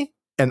theory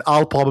and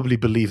I'll probably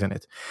believe in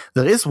it.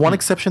 There is one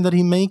exception that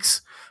he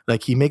makes.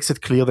 Like, he makes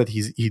it clear that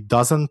he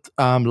doesn't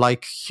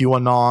like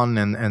QAnon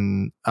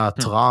and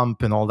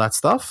Trump and all that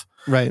stuff.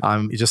 Right.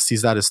 He just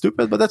sees that as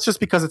stupid, but that's just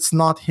because it's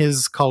not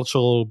his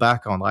cultural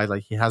background, right?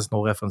 Like, he has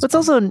no reference. It's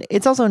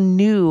also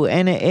new,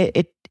 and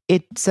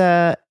it's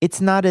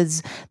not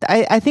as.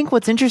 I think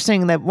what's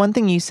interesting, that one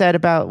thing you said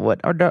about what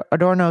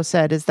Adorno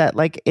said is that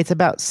like it's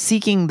about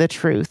seeking the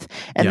truth,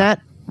 and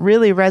that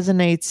really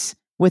resonates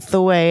with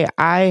the way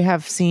I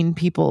have seen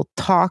people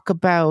talk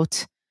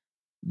about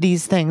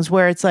these things,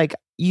 where it's like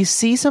you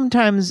see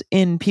sometimes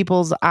in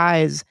people's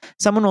eyes,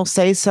 someone will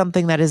say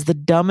something that is the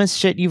dumbest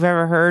shit you've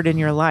ever heard in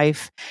your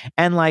life,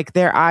 and like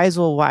their eyes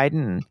will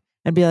widen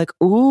and be like,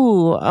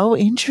 "Ooh, oh,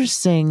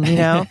 interesting," you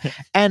know,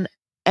 and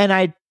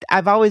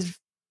I've always.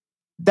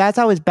 That's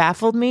always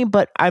baffled me,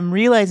 but I'm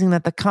realizing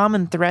that the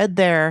common thread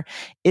there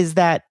is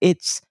that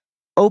it's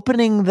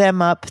opening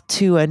them up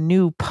to a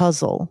new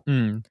puzzle.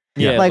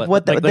 Yeah, like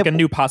a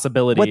new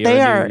possibility.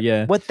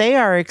 What they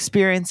are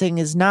experiencing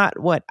is not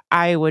what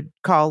I would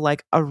call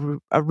like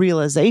a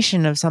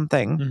realization of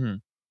something,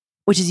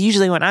 which is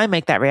usually when I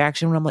make that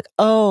reaction, when I'm like,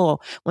 oh,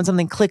 when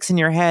something clicks in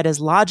your head as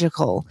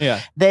logical.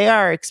 Yeah, they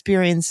are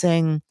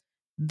experiencing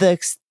the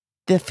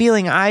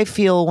feeling I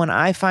feel when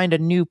I find a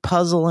new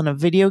puzzle in a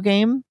video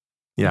game.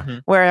 Yeah.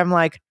 Where I'm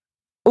like,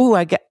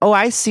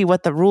 I see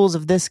what the rules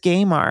of this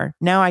game are.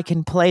 Now I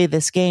can play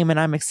this game and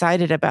I'm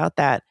excited about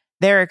that.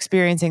 They're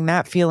experiencing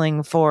that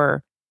feeling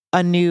for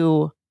a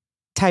new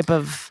type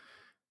of,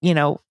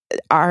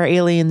 are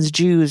aliens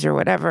Jews or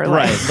whatever.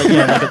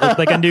 Right.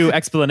 Like a new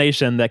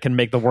explanation that can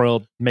make the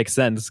world make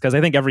sense. Because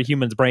I think every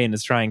human's brain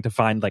is trying to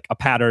find like a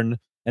pattern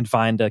and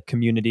find a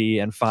community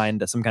and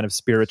find some kind of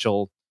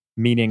spiritual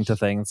meaning to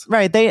things.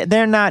 Right.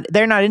 They're not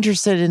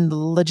interested in the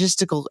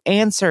logistical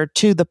answer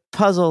to the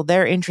puzzle.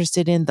 They're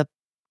interested in the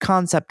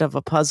concept of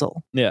a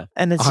puzzle. Yeah.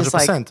 And it's 100%. Just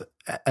like,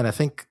 and I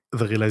think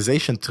the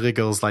realization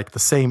triggers like the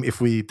same, if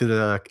we did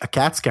a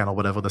CAT scan or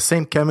whatever, the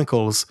same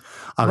chemicals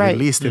are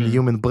released in the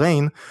human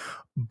brain,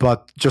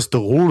 but just the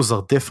rules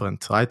are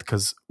different, right?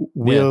 Because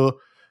we're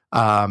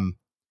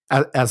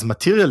as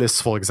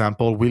materialists, for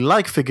example, we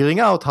like figuring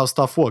out how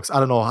stuff works. I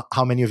don't know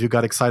how many of you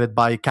got excited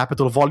by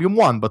Capital Volume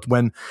 1, but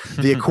when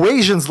the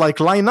equations like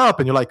line up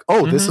and you're like,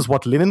 oh, this is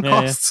what linen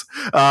costs.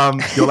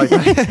 You're like,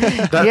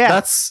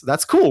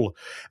 that's cool.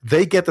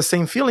 They get the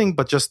same feeling,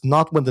 but just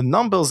not when the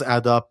numbers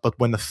add up, but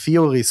when the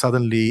theory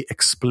suddenly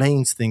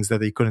explains things that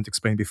they couldn't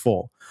explain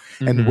before.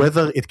 And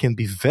whether it can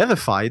be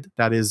verified,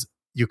 that is,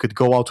 you could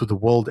go out to the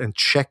world and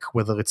check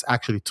whether it's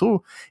actually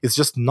true, it's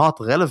just not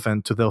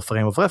relevant to their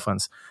frame of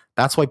reference.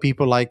 That's why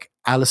people like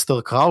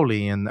Aleister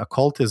Crowley and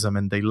occultism,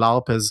 and they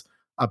LARP as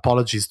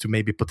apologies to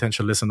maybe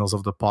potential listeners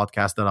of the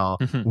podcast that are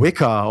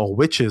Wicca or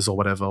witches or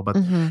whatever. But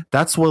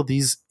that's where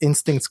these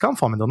instincts come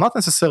from. And they're not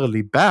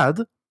necessarily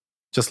bad,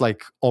 just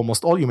like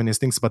almost all human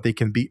instincts, but they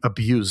can be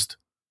abused.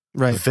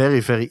 Right,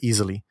 very, very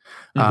easily.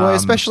 Well,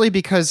 especially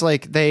because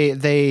like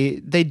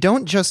they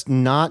don't just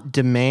not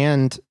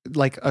demand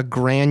like a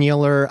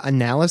granular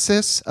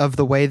analysis of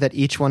the way that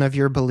each one of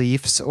your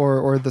beliefs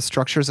or the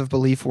structures of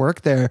belief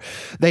work.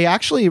 They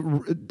actually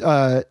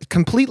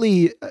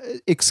completely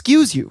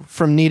excuse you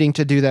from needing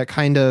to do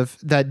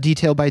that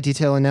detail by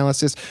detail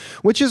analysis,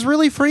 which is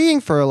really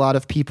freeing for a lot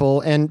of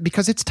people. And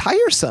because it's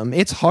tiresome,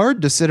 it's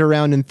hard to sit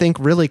around and think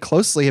really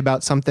closely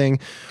about something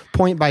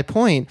point by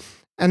point.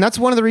 And that's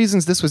one of the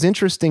reasons this was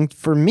interesting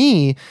for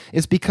me,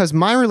 is because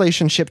my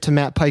relationship to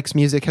Matt Pike's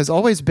music has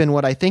always been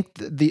what I think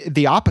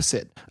the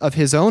opposite of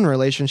his own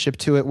relationship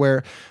to it,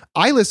 where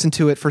I listen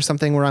to it for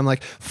something where I'm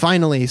like,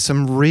 finally,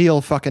 some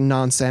real fucking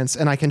nonsense,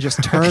 and I can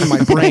just turn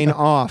my brain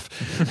off.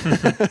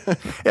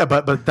 Yeah,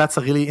 but that's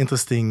a really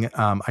interesting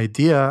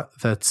idea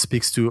that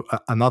speaks to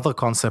another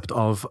concept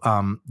of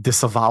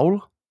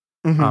disavowal,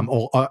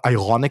 or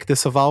ironic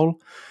disavowal.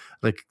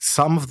 Like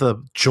some of the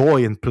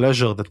joy and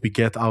pleasure that we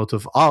get out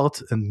of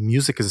art, and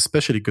music is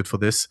especially good for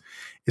this,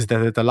 is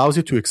that it allows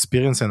you to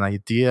experience an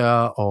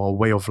idea or a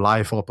way of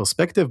life or a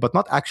perspective, but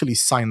not actually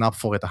sign up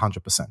for it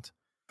 100%.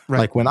 Right.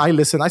 Like when I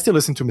still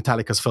listen to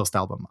Metallica's first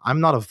album.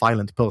 I'm not a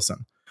violent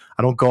person.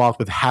 I don't go out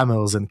with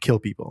hammers and kill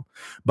people.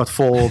 But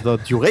for the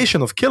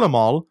duration of Kill 'Em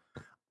All,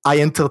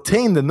 I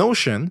entertain the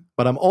notion,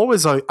 but I'm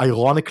always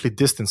ironically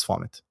distanced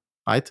from it.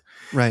 Right?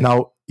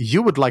 Now,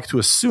 you would like to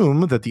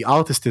assume that the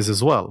artist is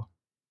as well.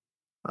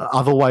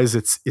 Otherwise,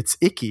 it's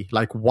icky.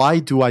 Like, why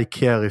do I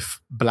care if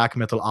black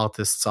metal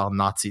artists are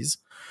Nazis?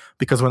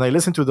 Because when I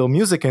listen to their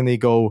music and they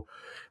go,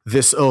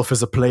 "This earth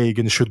is a plague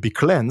and should be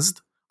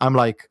cleansed," I'm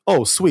like,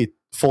 "Oh, sweet,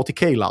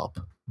 40K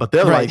LARP." But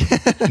they're like,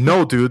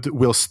 "No, dude,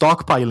 we're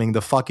stockpiling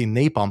the fucking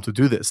napalm to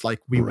do this. Like,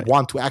 we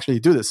want to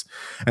actually do this."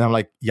 And I'm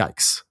like,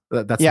 yikes,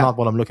 that's not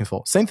what I'm looking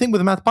for. Same thing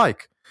with Matt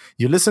Pike.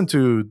 You listen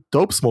to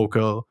Dope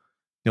Smoker,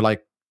 you're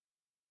like,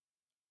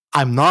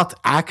 I'm not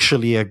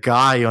actually a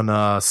guy on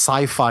a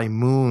sci-fi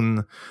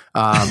moon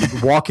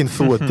walking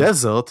through a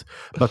desert,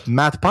 but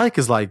Matt Pike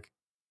is like,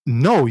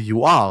 no,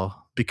 you are,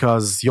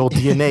 because your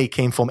DNA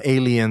came from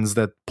aliens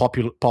that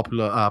populated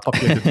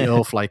the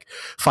Earth like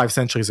 5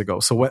 centuries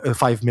ago, so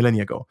 5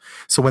 millennia ago.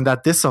 So when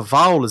that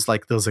disavowal is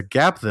like, there's a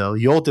gap there,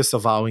 you're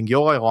disavowing,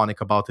 you're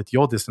ironic about it,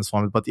 you're distanced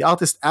from it, but the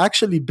artist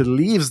actually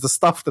believes the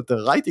stuff that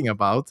they're writing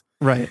about.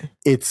 Right.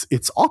 It's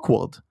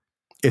awkward.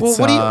 Well,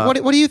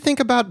 what do you think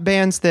about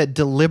bands that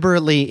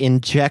deliberately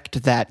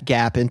inject that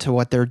gap into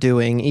what they're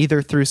doing,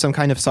 either through some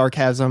kind of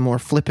sarcasm or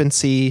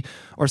flippancy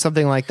or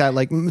something like that?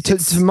 Like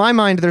to my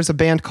mind, there's a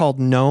band called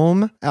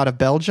Gnome out of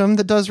Belgium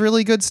that does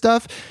really good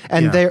stuff,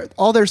 and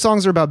all their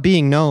songs are about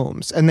being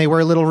gnomes, and they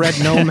wear little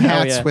red gnome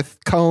hats with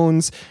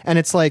cones, and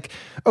it's like,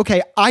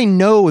 okay, I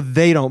know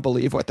they don't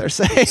believe what they're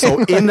saying.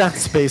 So in that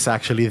space,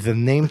 actually, the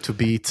name to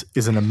beat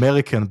is an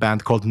American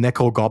band called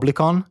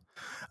Necrogoblicon.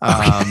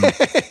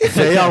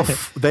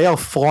 They are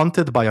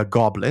fronted by a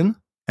goblin,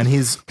 and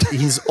he's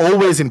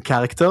always in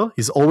character.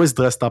 He's always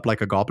dressed up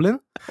like a goblin,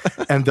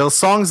 and their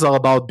songs are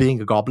about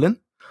being a goblin.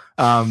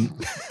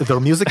 Their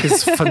music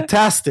is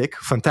fantastic.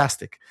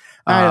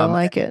 I don't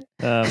like it.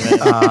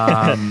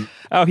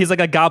 He's like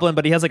a goblin,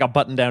 but he has like a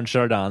button-down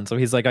shirt on, so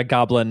he's like a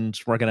goblin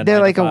working at.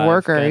 They're like a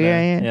worker,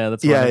 kinda. Yeah,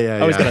 that's funny.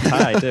 Oh, he's got a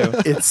tie too.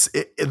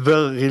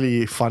 They're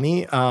really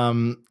funny,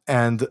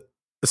 and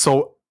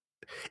so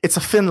it's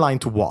a thin line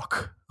to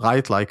walk.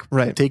 Right? Like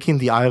taking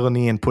the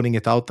irony and putting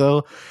it out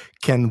there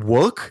can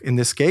work in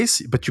this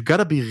case, but you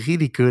gotta be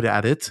really good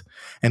at it,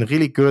 and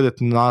really good at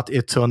not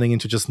it turning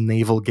into just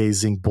navel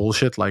gazing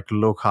bullshit. Like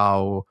look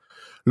how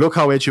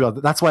edgy you are.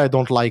 That's why I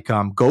don't like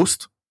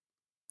Ghost.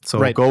 So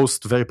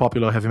Ghost, very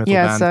popular heavy metal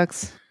band. Yeah, it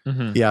sucks.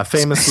 Mm-hmm. Yeah,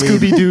 famously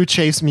Scooby-Doo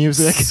chase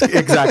music.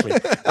 Exactly.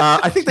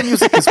 I think the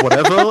music is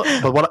whatever,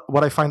 but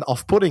what I find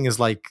off-putting is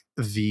like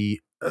the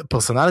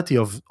personality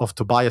of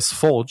Tobias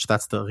Forge.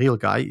 That's the real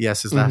guy.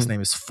 Yes, his last name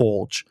is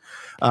Forge.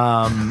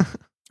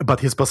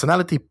 But his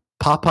personality,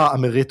 Papa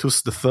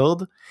Emeritus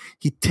III,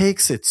 he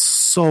takes it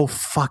so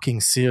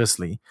fucking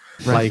seriously.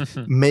 Like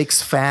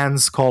makes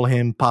fans call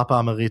him Papa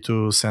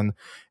Emeritus, and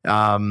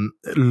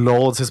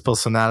lords his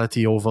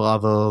personality over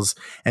others,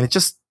 and it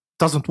just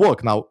doesn't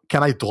work. Now,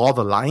 can I draw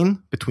the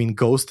line between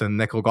Ghost and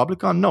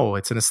Necrogoblicon? No,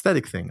 it's an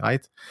aesthetic thing,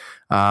 right?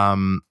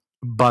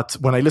 But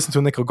when I listen to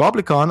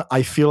Necrogoblicon,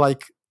 I feel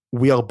like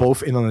we are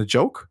both in on a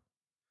joke.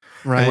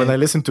 Right. And when I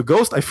listen to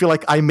Ghost, I feel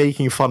like I'm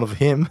making fun of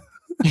him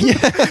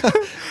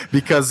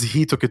because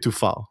he took it too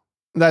far.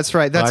 That's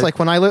right. That's like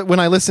when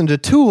I listen to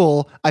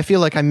Tool, I feel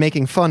like I'm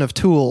making fun of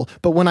Tool.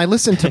 But when I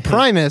listen to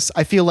Primus,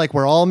 I feel like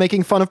we're all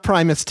making fun of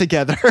Primus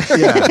together.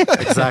 Yeah,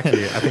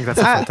 exactly. I think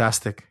that's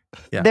fantastic.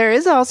 Yeah. There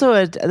is also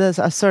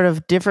a sort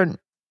of different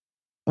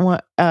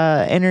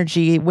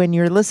energy when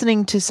you're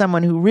listening to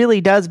someone who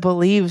really does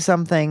believe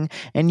something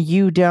and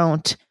you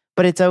don't,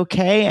 but it's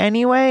okay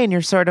anyway. And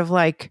you're sort of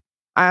like,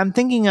 I'm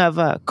thinking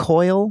of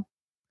Coil.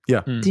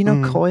 Yeah. Do you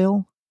know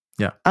Coil?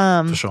 Yeah,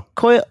 for sure.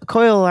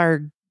 Coil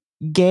are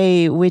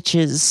gay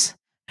witches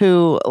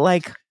who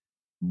like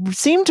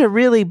seem to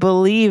really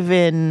believe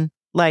in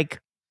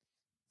like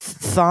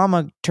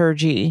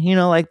thaumaturgy,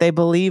 like they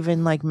believe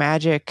in like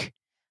magic.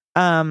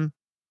 And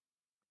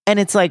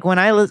it's like when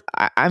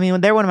I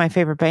mean, they're one of my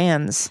favorite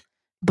bands,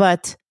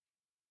 but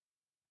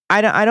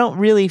I don't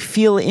really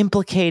feel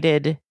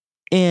implicated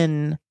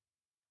in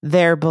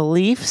their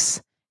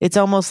beliefs. It's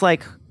almost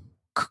like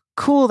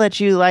cool that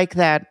you like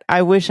that.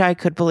 I wish I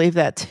could believe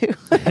that too.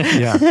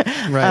 Yeah,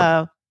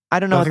 right. I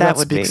don't know what that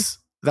would be.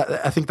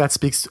 I think that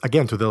speaks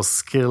again to their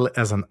skill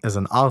as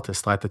an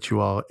artist, right? That you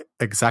are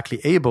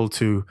exactly able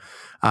to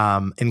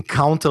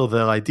encounter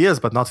their ideas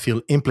but not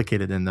feel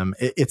implicated in them.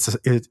 It's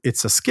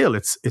a skill.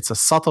 It's a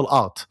subtle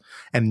art,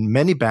 and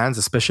many bands,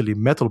 especially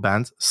metal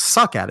bands,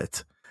 suck at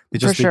it. They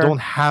don't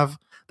have.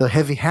 They're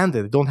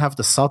heavy-handed. They don't have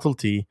the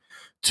subtlety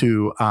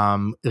to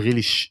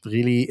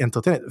really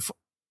entertain it.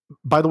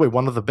 By the way,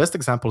 one of the best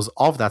examples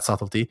of that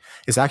subtlety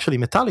is actually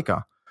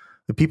Metallica.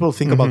 The people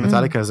think about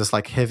Metallica as this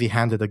like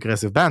heavy-handed,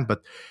 aggressive band,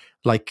 but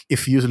like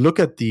if you look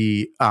at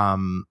the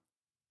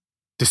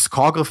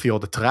discography or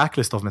the track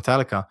list of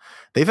Metallica,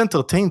 they've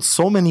entertained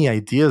so many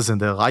ideas in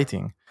their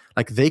writing.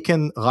 Like they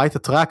can write a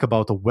track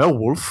about a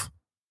werewolf,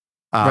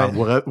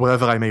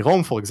 wherever I may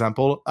roam, for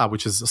example,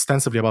 which is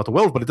ostensibly about a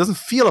werewolf, but it doesn't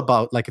feel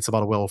like it's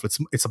about a werewolf.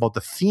 It's about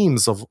the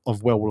themes of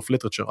werewolf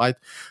literature, right?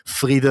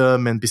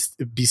 Freedom and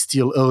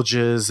bestial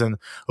urges and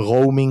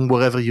roaming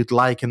wherever you'd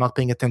like and not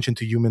paying attention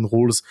to human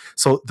rules.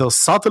 So they're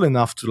subtle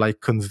enough to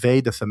like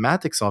convey the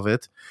thematics of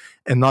it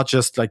and not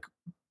just like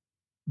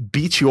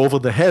beat you over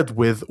the head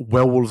with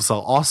werewolves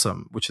are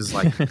awesome, which is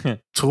like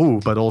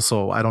true, but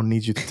also I don't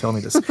need you to tell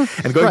me this.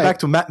 And going back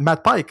to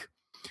Matt Pike,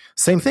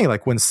 same thing,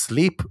 like when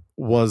Sleep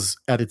was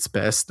at its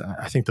best,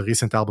 I think the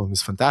recent album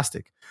is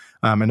fantastic,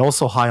 and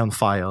also High on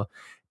Fire.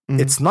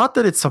 It's not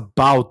that it's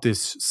about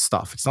this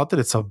stuff. It's not that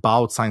it's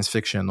about science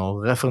fiction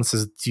or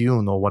references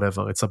Dune or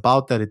whatever. It's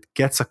about that it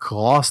gets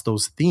across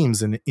those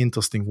themes in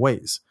interesting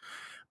ways.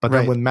 But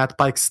then when Matt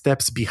Pike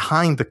steps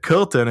behind the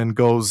curtain and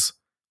goes,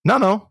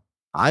 no,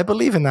 I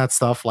believe in that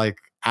stuff, like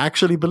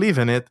actually believe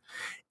in it,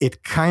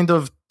 it kind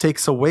of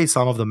takes away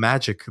some of the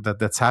magic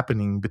that's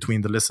happening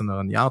between the listener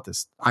and the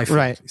artist, I feel,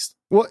 at least.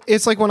 Well,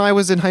 it's like when I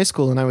was in high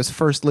school and I was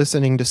first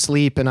listening to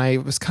Sleep and I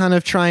was kind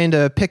of trying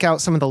to pick out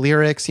some of the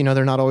lyrics, you know,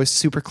 they're not always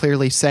super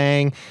clearly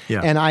sang.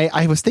 Yeah. And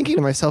I was thinking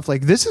to myself,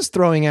 like, this is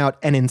throwing out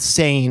an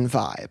insane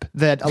vibe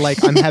that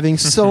like I'm having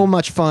so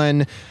much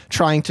fun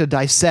trying to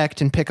dissect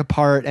and pick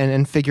apart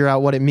and figure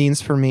out what it means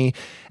for me.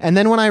 And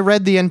then when I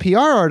read the NPR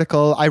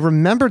article, I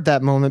remembered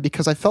that moment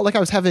because I felt like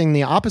I was having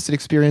the opposite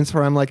experience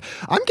where I'm like,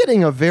 I'm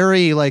getting a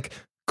very like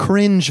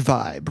cringe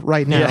vibe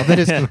right now that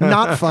is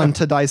not fun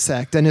to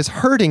dissect and is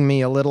hurting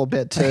me a little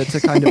bit to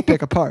kind of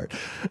pick apart.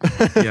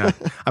 Yeah.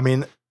 I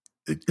mean,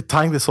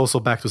 tying this also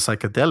back to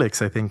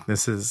psychedelics, I think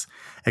this is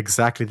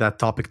exactly that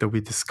topic that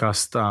we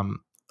discussed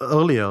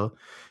earlier.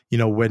 You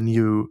know, when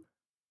you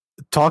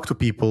talk to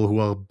people who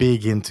are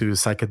big into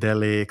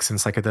psychedelics and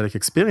psychedelic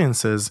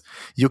experiences,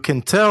 you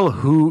can tell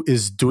who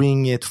is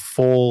doing it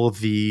for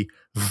the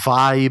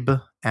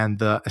vibe and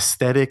the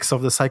aesthetics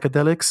of the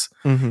psychedelics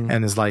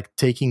and is like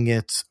taking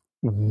it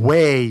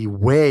way,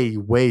 way,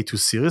 way too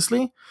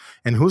seriously,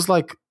 and who's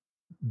like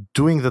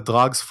doing the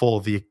drugs for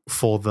the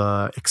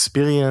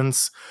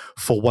experience,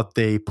 for what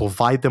they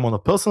provide them on a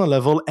personal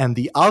level, and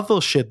the other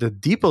shit, the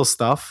deeper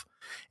stuff,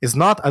 is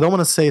not, I don't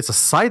want to say it's a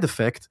side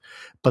effect,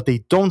 but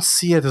they don't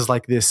see it as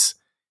like this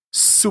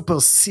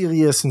super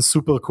serious and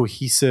super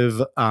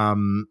cohesive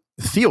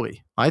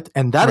theory, right?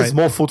 And that is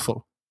more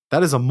fruitful.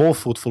 That is a more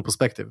fruitful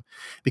perspective,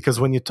 because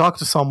when you talk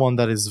to someone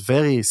that is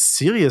very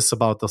serious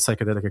about the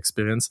psychedelic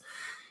experience,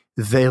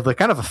 they're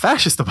kind of a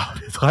fascist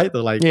about it, right?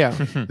 They're like,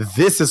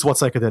 this is what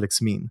psychedelics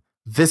mean.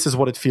 This is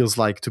what it feels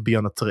like to be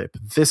on a trip.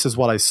 This is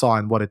what I saw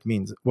and what it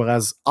means.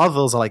 Whereas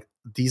others are like,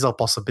 these are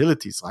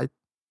possibilities, right?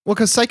 Well,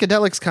 because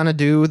psychedelics kind of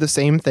do the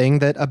same thing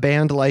that a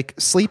band like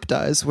Sleep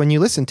does when you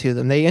listen to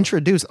them. They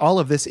introduce all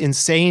of this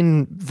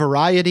insane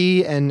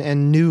variety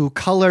and new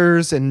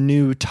colors and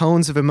new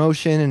tones of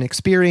emotion and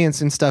experience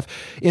and stuff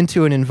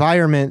into an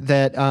environment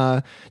that,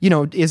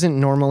 isn't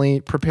normally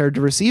prepared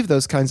to receive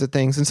those kinds of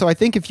things. And so I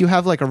think if you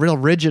have like a real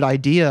rigid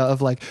idea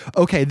of like,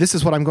 okay, this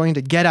is what I'm going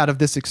to get out of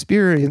this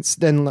experience,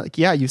 then like,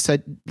 you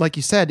said,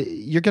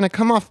 you're going to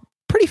come off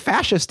pretty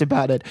fascist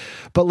about it.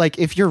 But like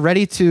if you're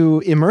ready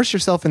to immerse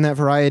yourself in that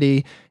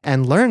variety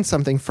and learn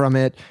something from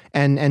it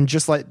and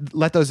just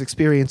let those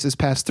experiences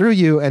pass through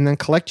you and then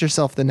collect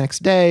yourself the next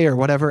day or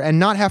whatever, and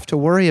not have to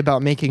worry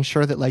about making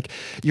sure that like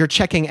you're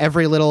checking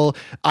every little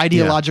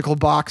ideological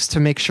box to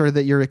make sure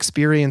that your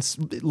experience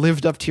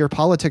lived up to your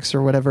politics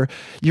or whatever,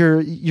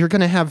 you're going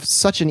to have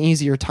such an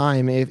easier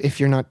time if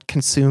you're not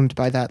consumed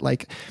by that.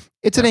 Like,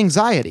 it's an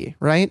anxiety,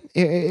 right?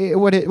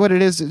 What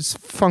it is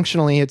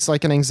functionally, it's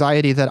like an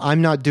anxiety that I'm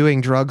not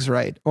doing drugs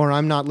right, or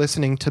I'm not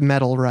listening to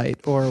metal right,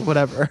 or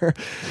whatever.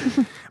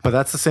 But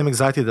that's the same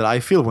anxiety that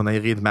I feel when I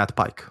read Matt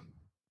Pike.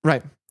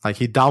 Right. Like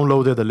he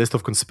downloaded a list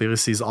of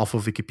conspiracies off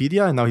of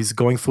Wikipedia, and now he's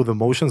going through the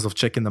motions of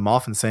checking them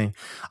off and saying,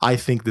 I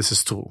think this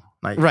is true.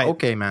 Like,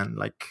 okay, man,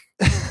 like...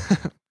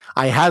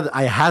 I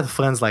had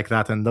friends like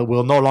that, and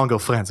we're no longer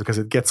friends because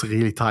it gets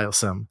really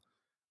tiresome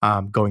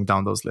going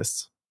down those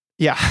lists.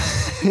 Yeah,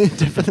 it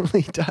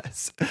definitely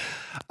does.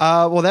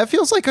 Well, that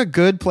feels like a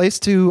good place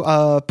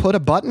to put a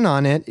button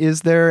on it.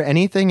 Is there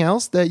anything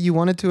else that you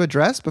wanted to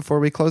address before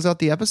we close out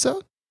the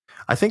episode?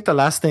 I think the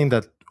last thing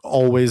that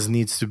always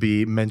needs to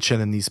be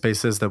mentioned in these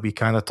spaces that we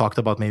kind of talked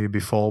about maybe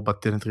before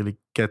but didn't really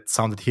get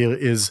sounded here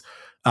is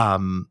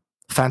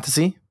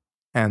fantasy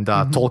and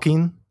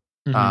Tolkien.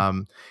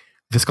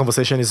 this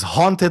conversation is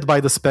haunted by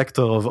the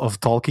specter of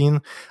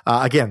Tolkien.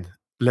 Again,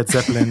 Led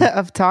Zeppelin.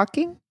 Of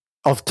talking?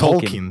 Of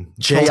Tolkien.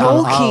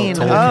 Tolkien.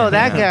 Oh,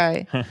 that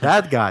guy.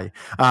 That guy.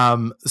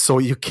 So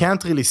you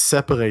can't really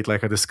separate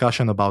like a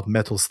discussion about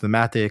metal's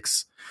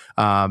thematics,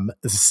 the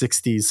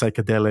 60s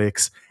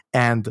psychedelics,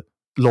 and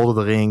Lord of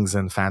the Rings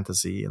and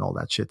fantasy and all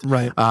that shit.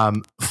 Right.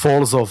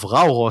 Falls of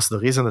Rauros, the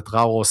reason that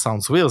Rauros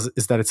sounds weird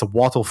is that it's a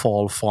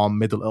waterfall from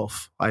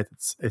Middle-earth, right?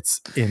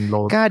 It's in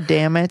Lord. God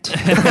damn it.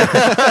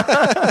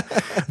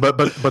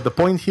 but the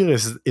point here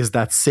is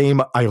that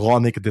same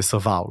ironic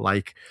disavow.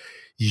 Like,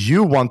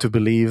 you want to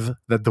believe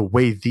that the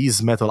way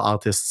these metal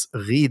artists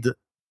read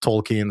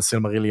Tolkien,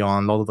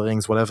 Silmarillion, Lord of the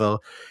Rings, whatever,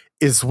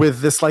 is with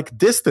this like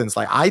distance.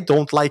 Like, I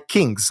don't like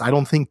kings. I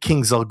don't think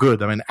kings are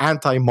good. I'm an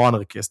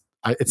anti-monarchist.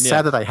 It's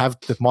sad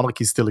that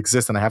monarchy still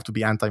exists and I have to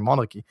be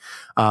anti-monarchy.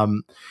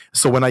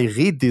 So when I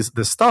read this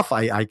stuff,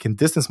 I can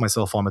distance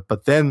myself from it.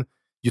 But then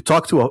you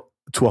talk to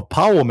a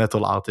power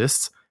metal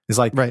artist, it's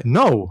like,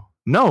 no,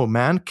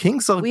 man,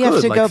 kings are good. We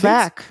have to go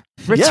back.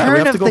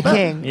 Return of the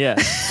King. Yeah.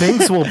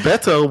 Things were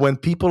better when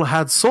people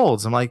had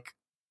swords. I'm like,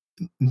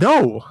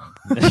 no,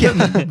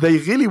 they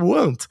really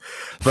weren't.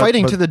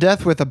 Fighting to the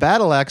death with a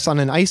battle axe on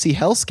an icy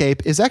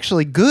hellscape is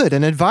actually good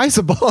and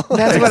advisable.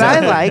 That's what I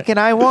like and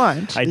I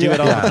want. I do it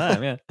all the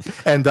time, yeah.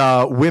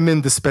 And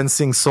women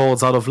dispensing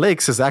swords out of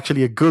lakes is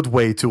actually a good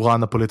way to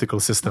run a political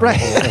system.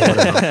 Right. Or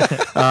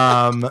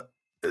whatever.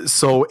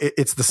 So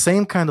it's the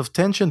same kind of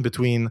tension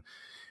between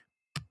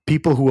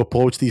people who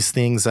approach these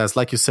things as,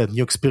 like you said,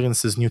 new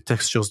experiences, new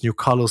textures, new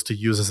colors to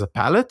use as a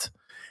palette,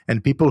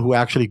 and people who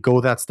actually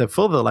go that step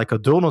further, like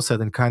Adorno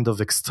said, and kind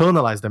of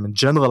externalize them and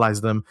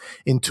generalize them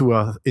into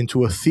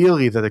a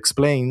theory that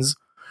explains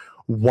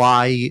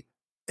why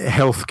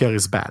healthcare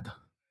is bad,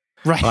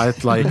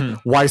 right? Like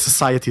why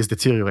society is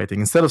deteriorating.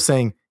 Instead of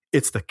saying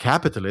it's the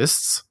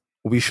capitalists,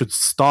 we should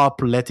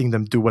stop letting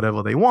them do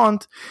whatever they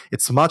want.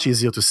 It's much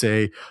easier to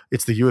say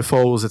it's the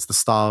UFOs, it's the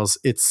stars,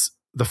 it's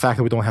the fact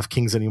that we don't have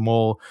kings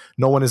anymore.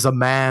 No one is a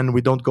man. We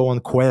don't go on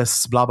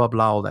quests. Blah blah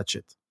blah. All that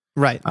shit.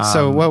 Right.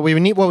 So what we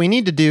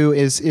need to do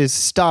is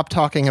stop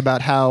talking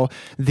about how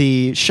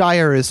the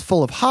Shire is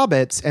full of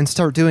hobbits and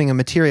start doing a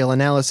material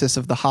analysis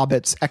of the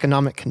hobbits'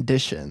 economic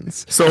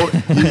conditions. So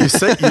you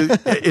say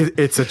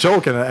it's a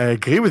joke, and I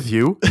agree with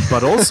you.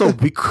 But also,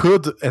 we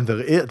could, and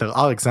there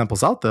are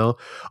examples out there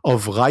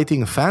of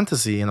writing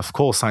fantasy and, of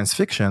course, science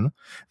fiction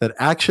that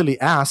actually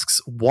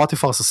asks, "What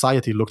if our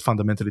society looked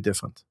fundamentally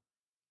different?"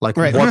 Like,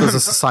 what is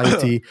a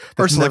society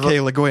that Ursula K.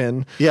 Le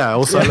Guin. Yeah,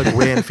 Ursula Le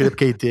Guin, Philip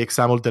K. Dick,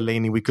 Samuel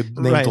Delaney. We could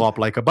name drop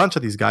like a bunch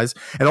of these guys.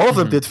 And all of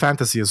them did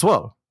fantasy as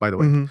well, by the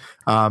way.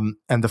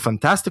 And the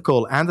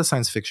fantastical and the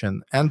science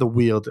fiction and the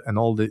weird and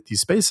all these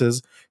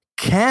spaces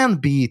can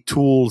be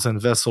tools and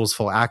vessels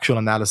for actual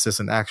analysis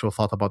and actual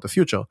thought about the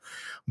future.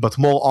 But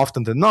more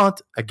often than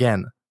not,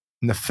 again,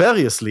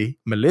 nefariously,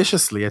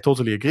 maliciously, I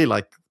totally agree,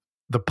 like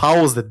the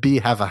powers that be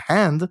have a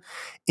hand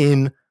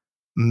in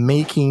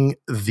making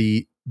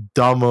the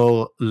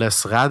dumber,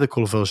 less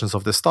radical versions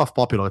of this stuff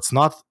popular. It's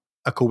not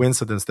a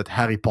coincidence that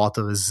Harry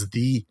Potter is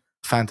the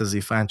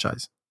fantasy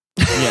franchise.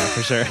 Yeah,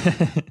 for sure.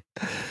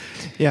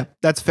 Yeah,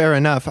 that's fair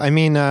enough. I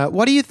mean,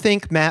 what do you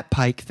think Matt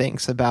Pike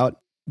thinks about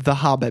the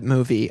Hobbit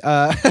movie?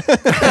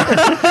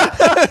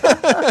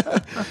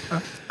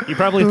 You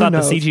probably thought the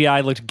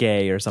CGI looked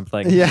gay or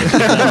something. Yeah.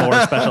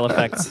 More special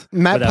effects.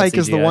 Matt Pike CGI.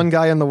 is the one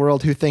guy in the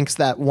world who thinks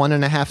that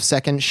 1.5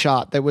 second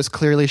shot that was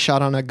clearly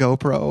shot on a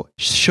GoPro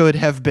should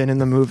have been in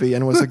the movie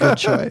and was a good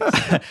choice.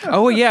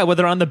 Oh yeah, where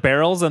they're on the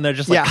barrels and they're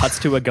just like cuts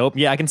to a GoPro.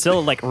 Yeah, I can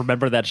still like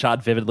remember that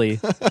shot vividly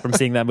from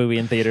seeing that movie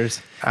in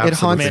theaters. It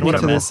haunts me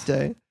to this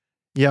day.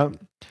 Yep.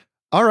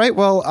 All right.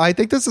 Well, I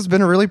think this has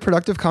been a really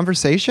productive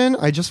conversation.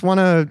 I just want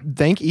to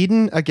thank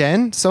Eden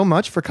again so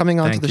much for coming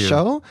onto the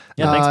show.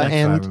 Yeah, thanks, man,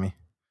 for having me.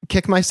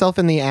 Kick myself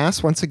in the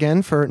ass once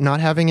again for not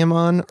having him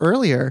on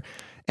earlier.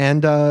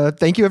 And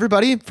thank you,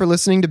 everybody, for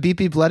listening to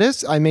BP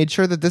Bledis. I made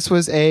sure that this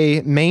was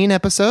a main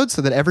episode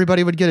so that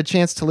everybody would get a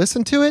chance to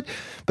listen to it.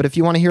 But if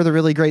you want to hear the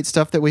really great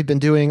stuff that we've been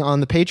doing on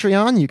the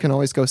Patreon, you can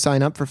always go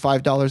sign up for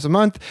 $5 a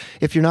month.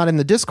 If you're not in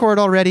the Discord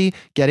already,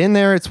 get in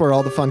there. It's where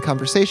all the fun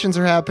conversations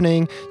are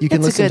happening. You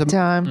can listen to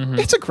time. Mm-hmm.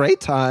 It's a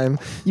great time.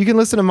 You can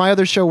listen to my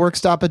other show, Work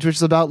Stoppage, which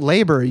is about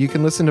labor. You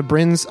can listen to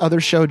Bryn's other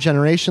show,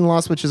 Generation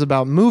Loss, which is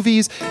about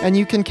movies. And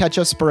you can catch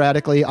us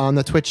sporadically on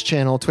the Twitch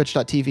channel,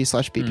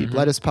 twitch.tv/BP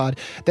BledisPod.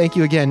 Thank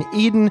you again,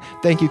 Eden.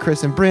 Thank you,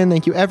 Chris and Bryn.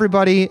 Thank you,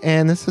 everybody.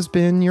 And this has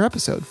been your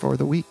episode for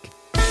the week.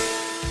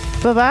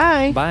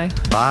 Bye-bye. Bye.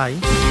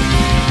 Bye.